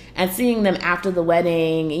wedding and seeing them after the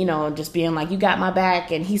wedding, you know, just being like, you got my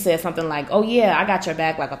back. And he said something like, oh, yeah, I got your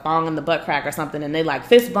back, like a thong in the butt crack or something. And they like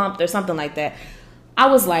fist bumped or something like that.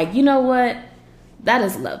 I was like, you know what? That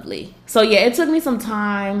is lovely. So, yeah, it took me some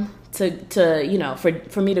time to you know,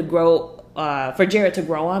 for me to grow, for Jared to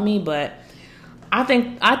grow on me. But I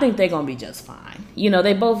think they're going to be just fine. You know,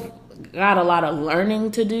 they both got a lot of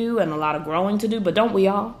learning to do and a lot of growing to do. But don't we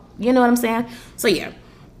all? You know what I'm saying? So, yeah.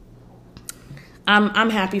 I'm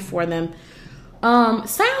happy for them.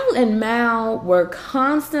 Sal and Mal were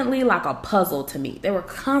constantly like a puzzle to me. They were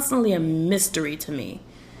constantly a mystery to me.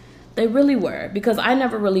 They really were, because I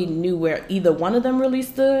never really knew where either one of them really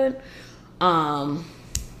stood.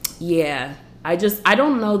 Yeah, I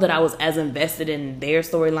don't know that I was as invested in their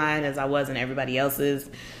storyline as I was in everybody else's.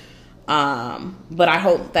 But I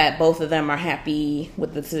hope that both of them are happy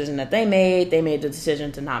with the decision that they made. They made the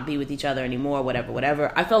decision to not be with each other anymore,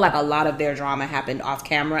 whatever. I feel like a lot of their drama happened off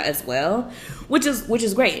camera as well, which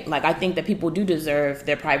is great. Like, I think that people do deserve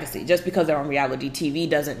their privacy. Just because they're on reality TV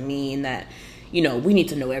doesn't mean that, you know, we need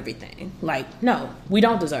to know everything. Like, no, we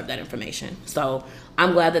don't deserve that information. So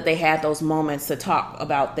I'm glad that they had those moments to talk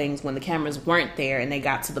about things when the cameras weren't there, and they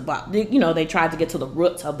got to the bottom. You know, they tried to get to the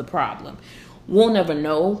roots of the problem. We'll never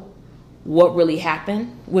know what really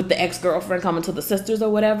happened with the ex-girlfriend coming to the sisters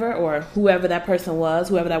or whatever, or whoever that person was,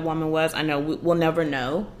 whoever that woman was. I know we'll never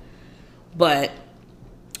know, but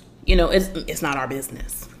you know, it's not our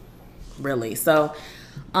business, really. So,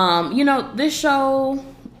 you know, this show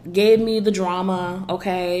gave me the drama.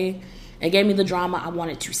 Okay, it gave me the drama I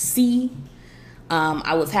wanted to see.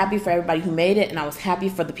 I was happy for everybody who made it, and I was happy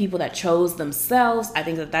for the people that chose themselves. I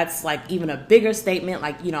think that that's like even a bigger statement.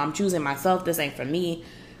 Like, you know, I'm choosing myself. This ain't for me.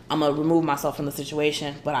 I'm going to remove myself from the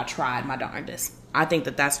situation, but I tried my darndest. I think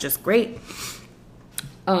that that's just great.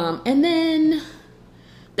 And then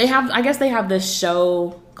I guess they have this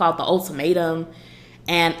show called The Ultimatum,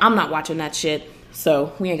 and I'm not watching that shit,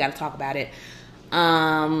 so we ain't got to talk about it.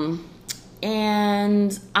 And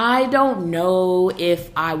I don't know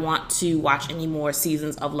if I want to watch any more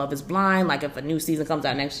seasons of Love is Blind. Like, if a new season comes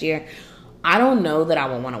out next year, I don't know that I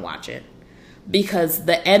will want to watch it, because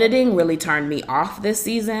the editing really turned me off this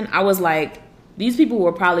season. I was like, these people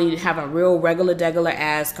were probably having real regular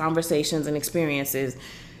ass conversations and experiences,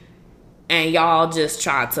 and y'all just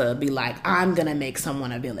tried to be like, I'm gonna make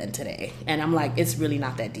someone a villain today. And I'm like, it's really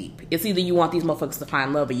not that deep. It's either you want these motherfuckers to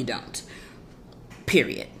find love or you don't.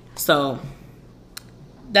 Period. So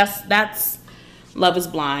that's Love is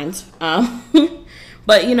Blind.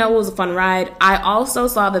 But, you know, it was a fun ride. I also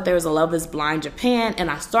saw that there was a Love is Blind Japan, and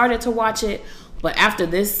I started to watch it. But after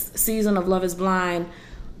this season of Love is Blind,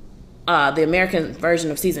 the American version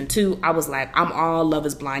of season 2, I was like, I'm all Love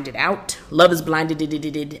is Blinded out. Love is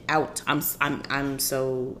Blinded out. I'm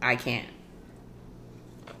so, I can't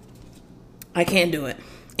do it.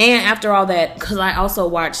 And after all that, because I also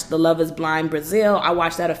watched the Love is Blind Brazil, I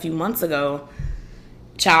watched that a few months ago.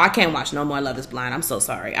 Child, I can't watch no more Love is Blind. I'm so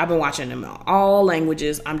sorry. I've been watching them in all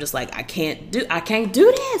languages. I'm just like, I can't do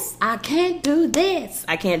this. I can't do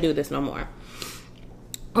this no more.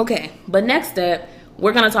 Okay, but next up,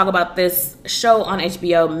 we're going to talk about this show on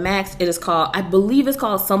HBO Max. I believe it's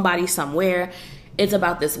called Somebody Somewhere. It's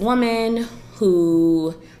about this woman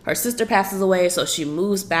who, her sister passes away, so she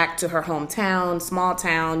moves back to her hometown, small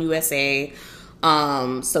town, USA.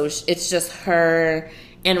 So it's just her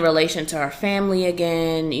in relation to her family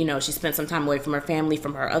again. You know, she spent some time away from her family,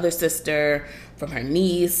 from her other sister, from her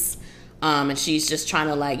niece. And she's just trying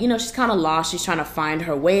to, like, you know, she's kind of lost. She's trying to find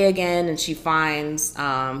her way again, and she finds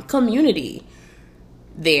community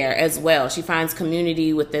there as well. She finds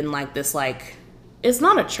community within, like, this, like, it's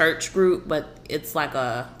not a church group, but it's like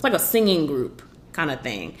a singing group kind of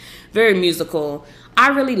thing. Very musical. I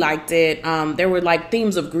really liked it. There were, like,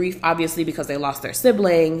 themes of grief, obviously, because they lost their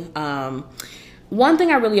sibling. one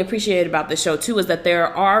thing I really appreciated about this show too is that there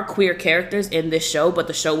are queer characters in this show, but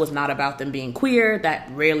the show was not about them being queer.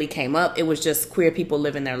 That rarely came up. It was just queer people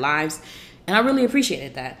living their lives. And I really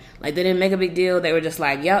appreciated that. Like, they didn't make a big deal. They were just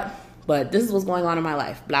like, yep, but this is what's going on in my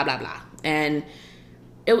life, blah, blah, blah. And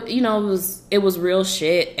it was real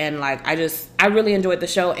shit. And like, I really enjoyed the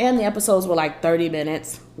show, and the episodes were like 30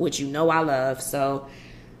 minutes, which I love. So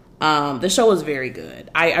the show was very good.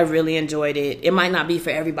 I really enjoyed it. It might not be for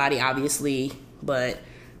everybody, obviously, but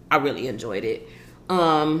I really enjoyed it.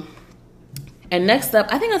 And next up,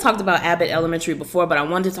 I think I talked about Abbott Elementary before, but I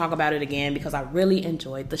wanted to talk about it again because I really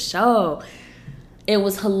enjoyed the show. It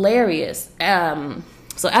was hilarious.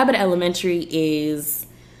 So Abbott Elementary is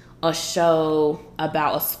a show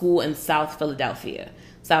about a school in South Philly.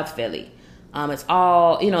 It's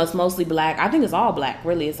all, it's mostly black. I think it's all black,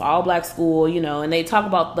 really. It's all black school, and they talk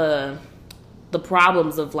about the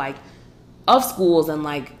problems of schools and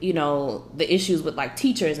the issues with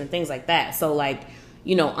teachers and things like that. So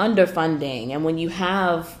underfunding, and when you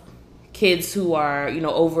have kids who are,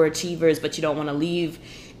 overachievers, but you don't want to leave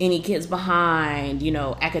any kids behind,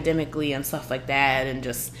 academically and stuff like that, and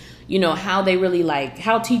just, how they really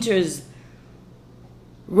how teachers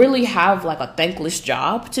really have a thankless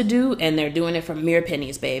job to do, and they're doing it for mere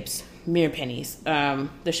pennies, babes. Mere pennies.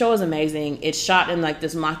 The show is amazing. It's shot in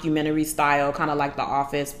this mockumentary style, kind of like The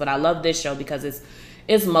Office, but I love this show because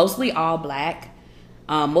it's mostly all black.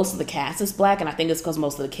 Most of the cast is black, and I think it's because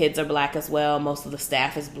most of the kids are black as well. Most of the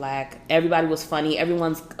staff is black. Everybody was funny.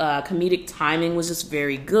 Everyone's comedic timing was just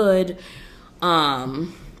very good.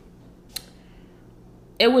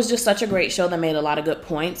 It was just such a great show that made a lot of good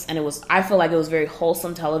points, and I feel like it was very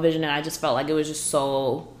wholesome television, and I just felt like it was just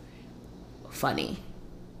so funny.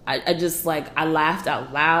 I just I laughed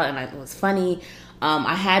out loud, and it was funny.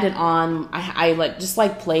 I had it on.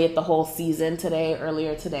 I played the whole season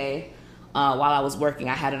earlier today. While I was working,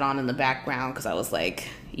 I had it on in the background because I was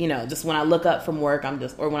just when I look up from work,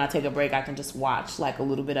 or when I take a break, I can just watch a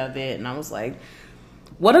little bit of it. And I was like,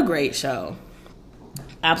 what a great show.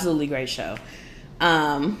 Absolutely great show.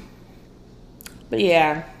 But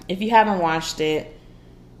yeah, if you haven't watched it,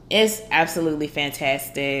 it's absolutely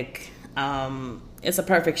fantastic. It's a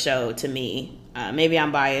perfect show to me. Maybe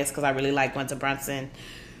I'm biased because I really like Quinta Brunson.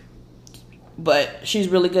 But she's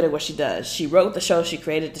really good at what she does. She wrote the show. She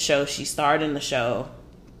created the show. She starred in the show.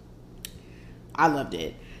 I loved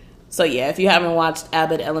it. So yeah, if you haven't watched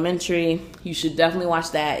Abbott Elementary, you should definitely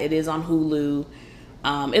watch that. It is on Hulu.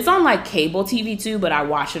 It's on cable TV too, but I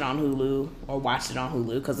watched it on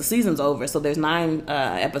Hulu because the season's over. So there's 9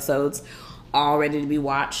 episodes all ready to be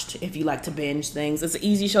watched if you like to binge things. It's an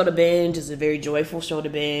easy show to binge. It's a very joyful show to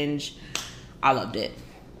binge. I loved it.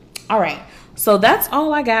 All right. So that's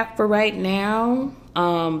all I got for right now.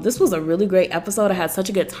 This was a really great episode. I had such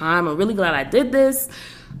a good time. I'm really glad I did this.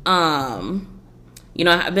 I've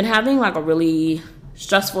been having a really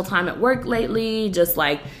stressful time at work lately. Just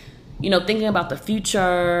thinking about the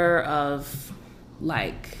future of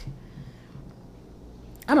I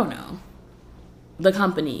don't know, the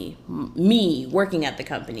company, me working at the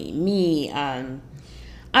company,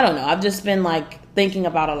 I don't know. I've just been thinking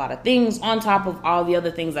about a lot of things on top of all the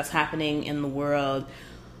other things that's happening in the world.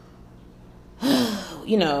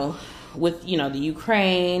 With, the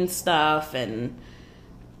Ukraine stuff, and,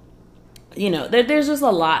 there's just a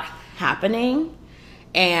lot happening.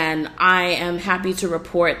 And I am happy to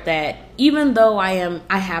report that even though I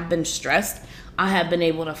have been stressed, I have been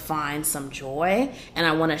able to find some joy, and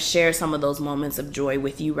I want to share some of those moments of joy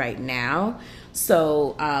with you right now.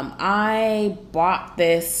 So I bought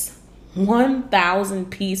this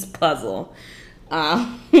 1,000-piece puzzle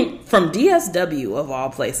from DSW, of all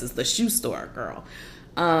places, the shoe store, girl.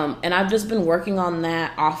 And I've just been working on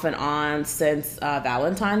that off and on since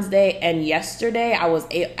Valentine's Day. And yesterday, I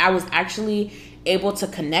was actually able to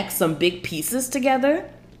connect some big pieces together,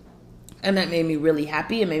 and that made me really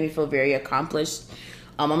happy. It made me feel very accomplished.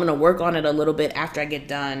 I'm going to work on it a little bit after I get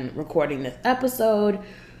done recording this episode.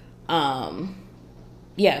 So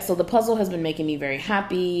the puzzle has been making me very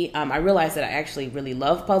happy. I realized that I actually really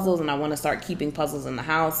love puzzles, and I want to start keeping puzzles in the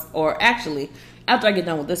house. Or actually, after I get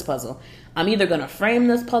done with this puzzle, I'm either going to frame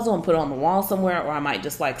this puzzle and put it on the wall somewhere, or I might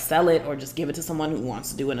just sell it or just give it to someone who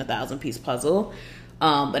wants to do an 1,000-piece puzzle.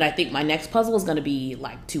 But I think my next puzzle is going to be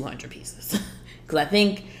 200 pieces. Because I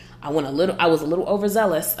think I was a little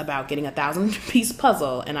overzealous about getting a 1,000-piece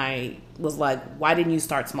puzzle, and I was like, why didn't you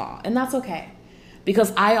start small? And that's okay,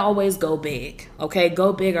 because I always go big. Okay,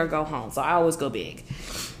 go big or go home. So I always go big.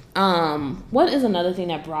 What is another thing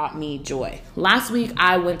that brought me joy? Last week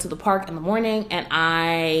I went to the park in the morning and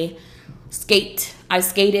I skate. I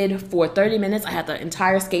skated for 30 minutes. I had the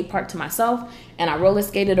entire skate park to myself, and I roller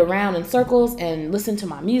skated around in circles and listened to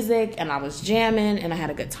my music, and I was jamming, and I had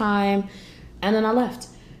a good time, and then I left.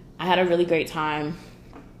 I had a really great time.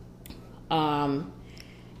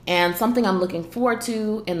 And something I'm looking forward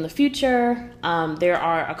to in the future, there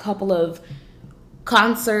are a couple of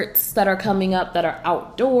concerts that are coming up that are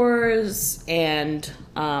outdoors, and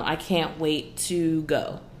I can't wait to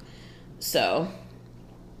go. So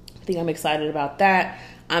I think I'm excited about that.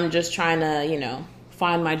 I'm just trying to,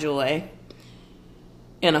 find my joy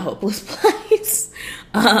in a hopeless place.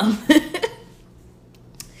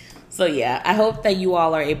 So yeah, I hope that you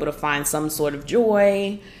all are able to find some sort of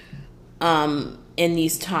joy in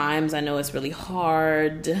these times. I know it's really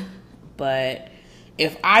hard, but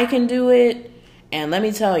if I can do it, and let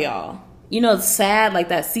me tell y'all, SAD, like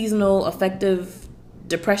that seasonal affective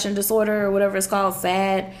depression disorder or whatever it's called,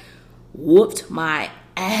 SAD, whooped my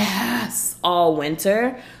ass all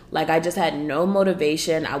winter. Like, I just had no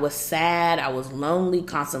motivation. I was sad. I was lonely,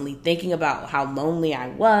 constantly thinking about how lonely I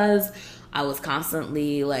was. I was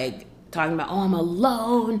constantly like talking about, I'm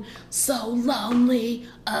alone, so lonely,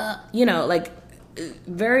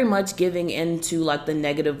 very much giving into like the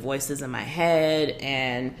negative voices in my head.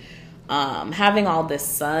 And having all this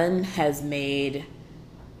sun has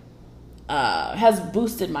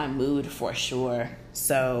boosted my mood for sure.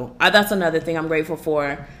 So that's another thing I'm grateful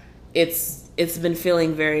for. It's been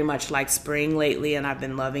feeling very much like spring lately, and I've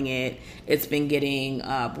been loving it. It's been getting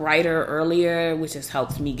brighter earlier, which has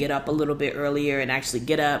helped me get up a little bit earlier and actually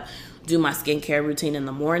get up, do my skincare routine in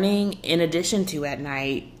the morning in addition to at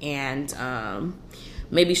night, and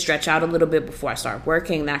maybe stretch out a little bit before I start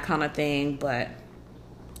working, that kind of thing. But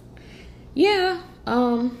yeah,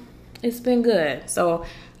 it's been good. So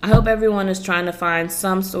I hope everyone is trying to find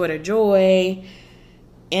some sort of joy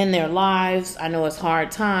in their lives. I know it's hard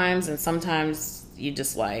times, and sometimes you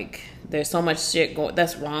just like, there's so much shit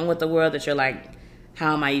that's wrong with the world that you're like,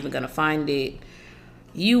 how am I even going to find it?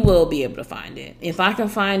 You will be able to find it. If I can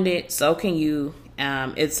find it, so can you.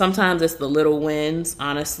 Sometimes it's the little wins,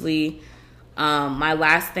 honestly. My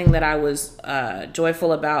last thing that I was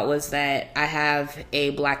joyful about was that I have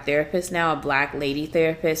a Black therapist now, a Black lady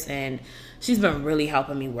therapist, and she's been really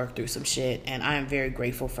helping me work through some shit, and I am very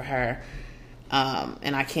grateful for her.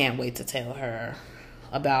 And I can't wait to tell her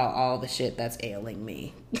about all the shit that's ailing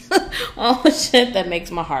me. All the shit that makes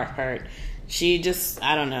my heart hurt. She just,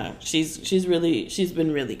 I don't know. She's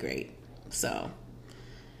been really great. So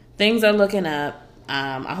things are looking up.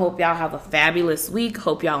 I hope y'all have a fabulous week.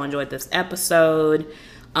 Hope y'all enjoyed this episode.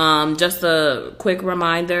 Just a quick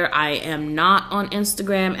reminder, I am not on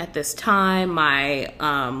Instagram at this time. My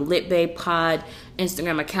Lit Babe Pod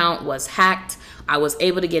Instagram account was hacked. I was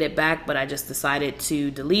able to get it back, but I just decided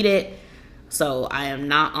to delete it. So I am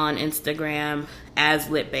not on Instagram as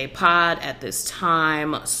Lit Babe Pod at this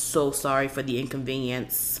time. So sorry for the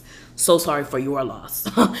inconvenience. So sorry for your loss.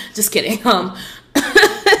 Just kidding.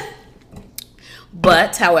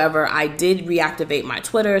 But, however, I did reactivate my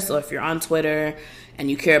Twitter. So if you're on Twitter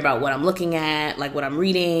and you care about what I'm looking at, like what I'm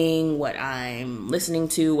reading, what I'm listening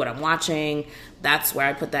to, what I'm watching, that's where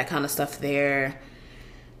I put that kind of stuff there.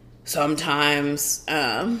 Sometimes.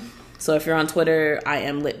 So if you're on Twitter, I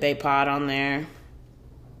am Lit Babe Pod on there.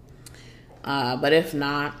 But if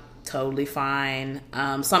not, totally fine.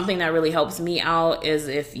 Something that really helps me out is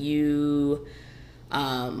if you,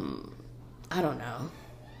 I don't know.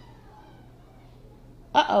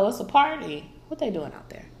 It's a party. What they doing out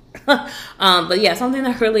there? But yeah, something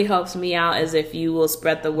that really helps me out is if you will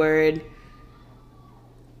spread the word.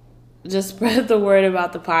 Just spread the word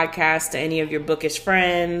about the podcast to any of your bookish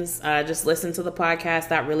friends. Just listen to the podcast.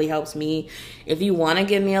 That really helps me. If you want to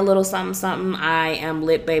give me a little something, I am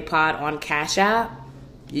Lit Babe Pod on Cash App.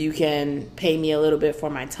 You can pay me a little bit for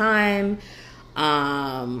my time.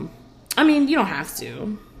 I mean, you don't have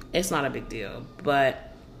to. It's not a big deal.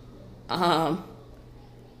 But,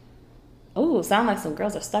 sound like some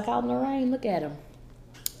girls are stuck out in the rain. Look at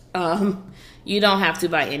them. You don't have to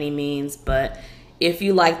by any means, but if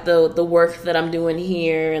you like the work that I'm doing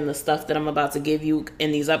here and the stuff that I'm about to give you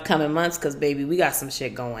in these upcoming months, because, baby, we got some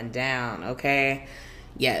shit going down, okay?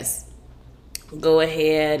 Yes. Go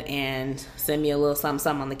ahead and send me a little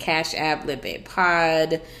something on the Cash App, Lit Babe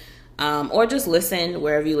Pod, or just listen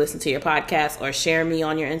wherever you listen to your podcast, or share me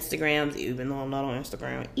on your Instagrams, even though I'm not on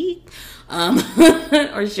Instagram,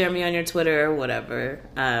 or share me on your Twitter or whatever,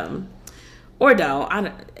 or don't.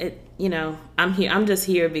 I'm here. I'm just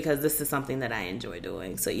here because this is something that I enjoy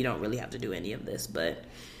doing. So you don't really have to do any of this, but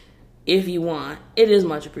if you want, it is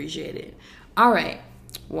much appreciated. All right.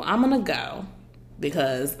 Well, I'm going to go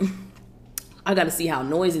because I got to see how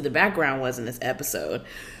noisy the background was in this episode.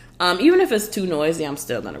 Even if it's too noisy, I'm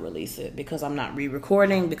still going to release it because I'm not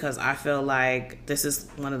re-recording, because I feel like this is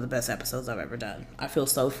one of the best episodes I've ever done. I feel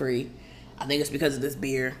so free. I think it's because of this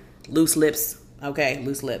beer. Loose lips. Okay,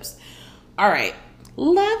 loose lips. All right.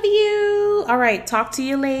 Love you. All right. Talk to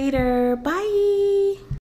you later. Bye.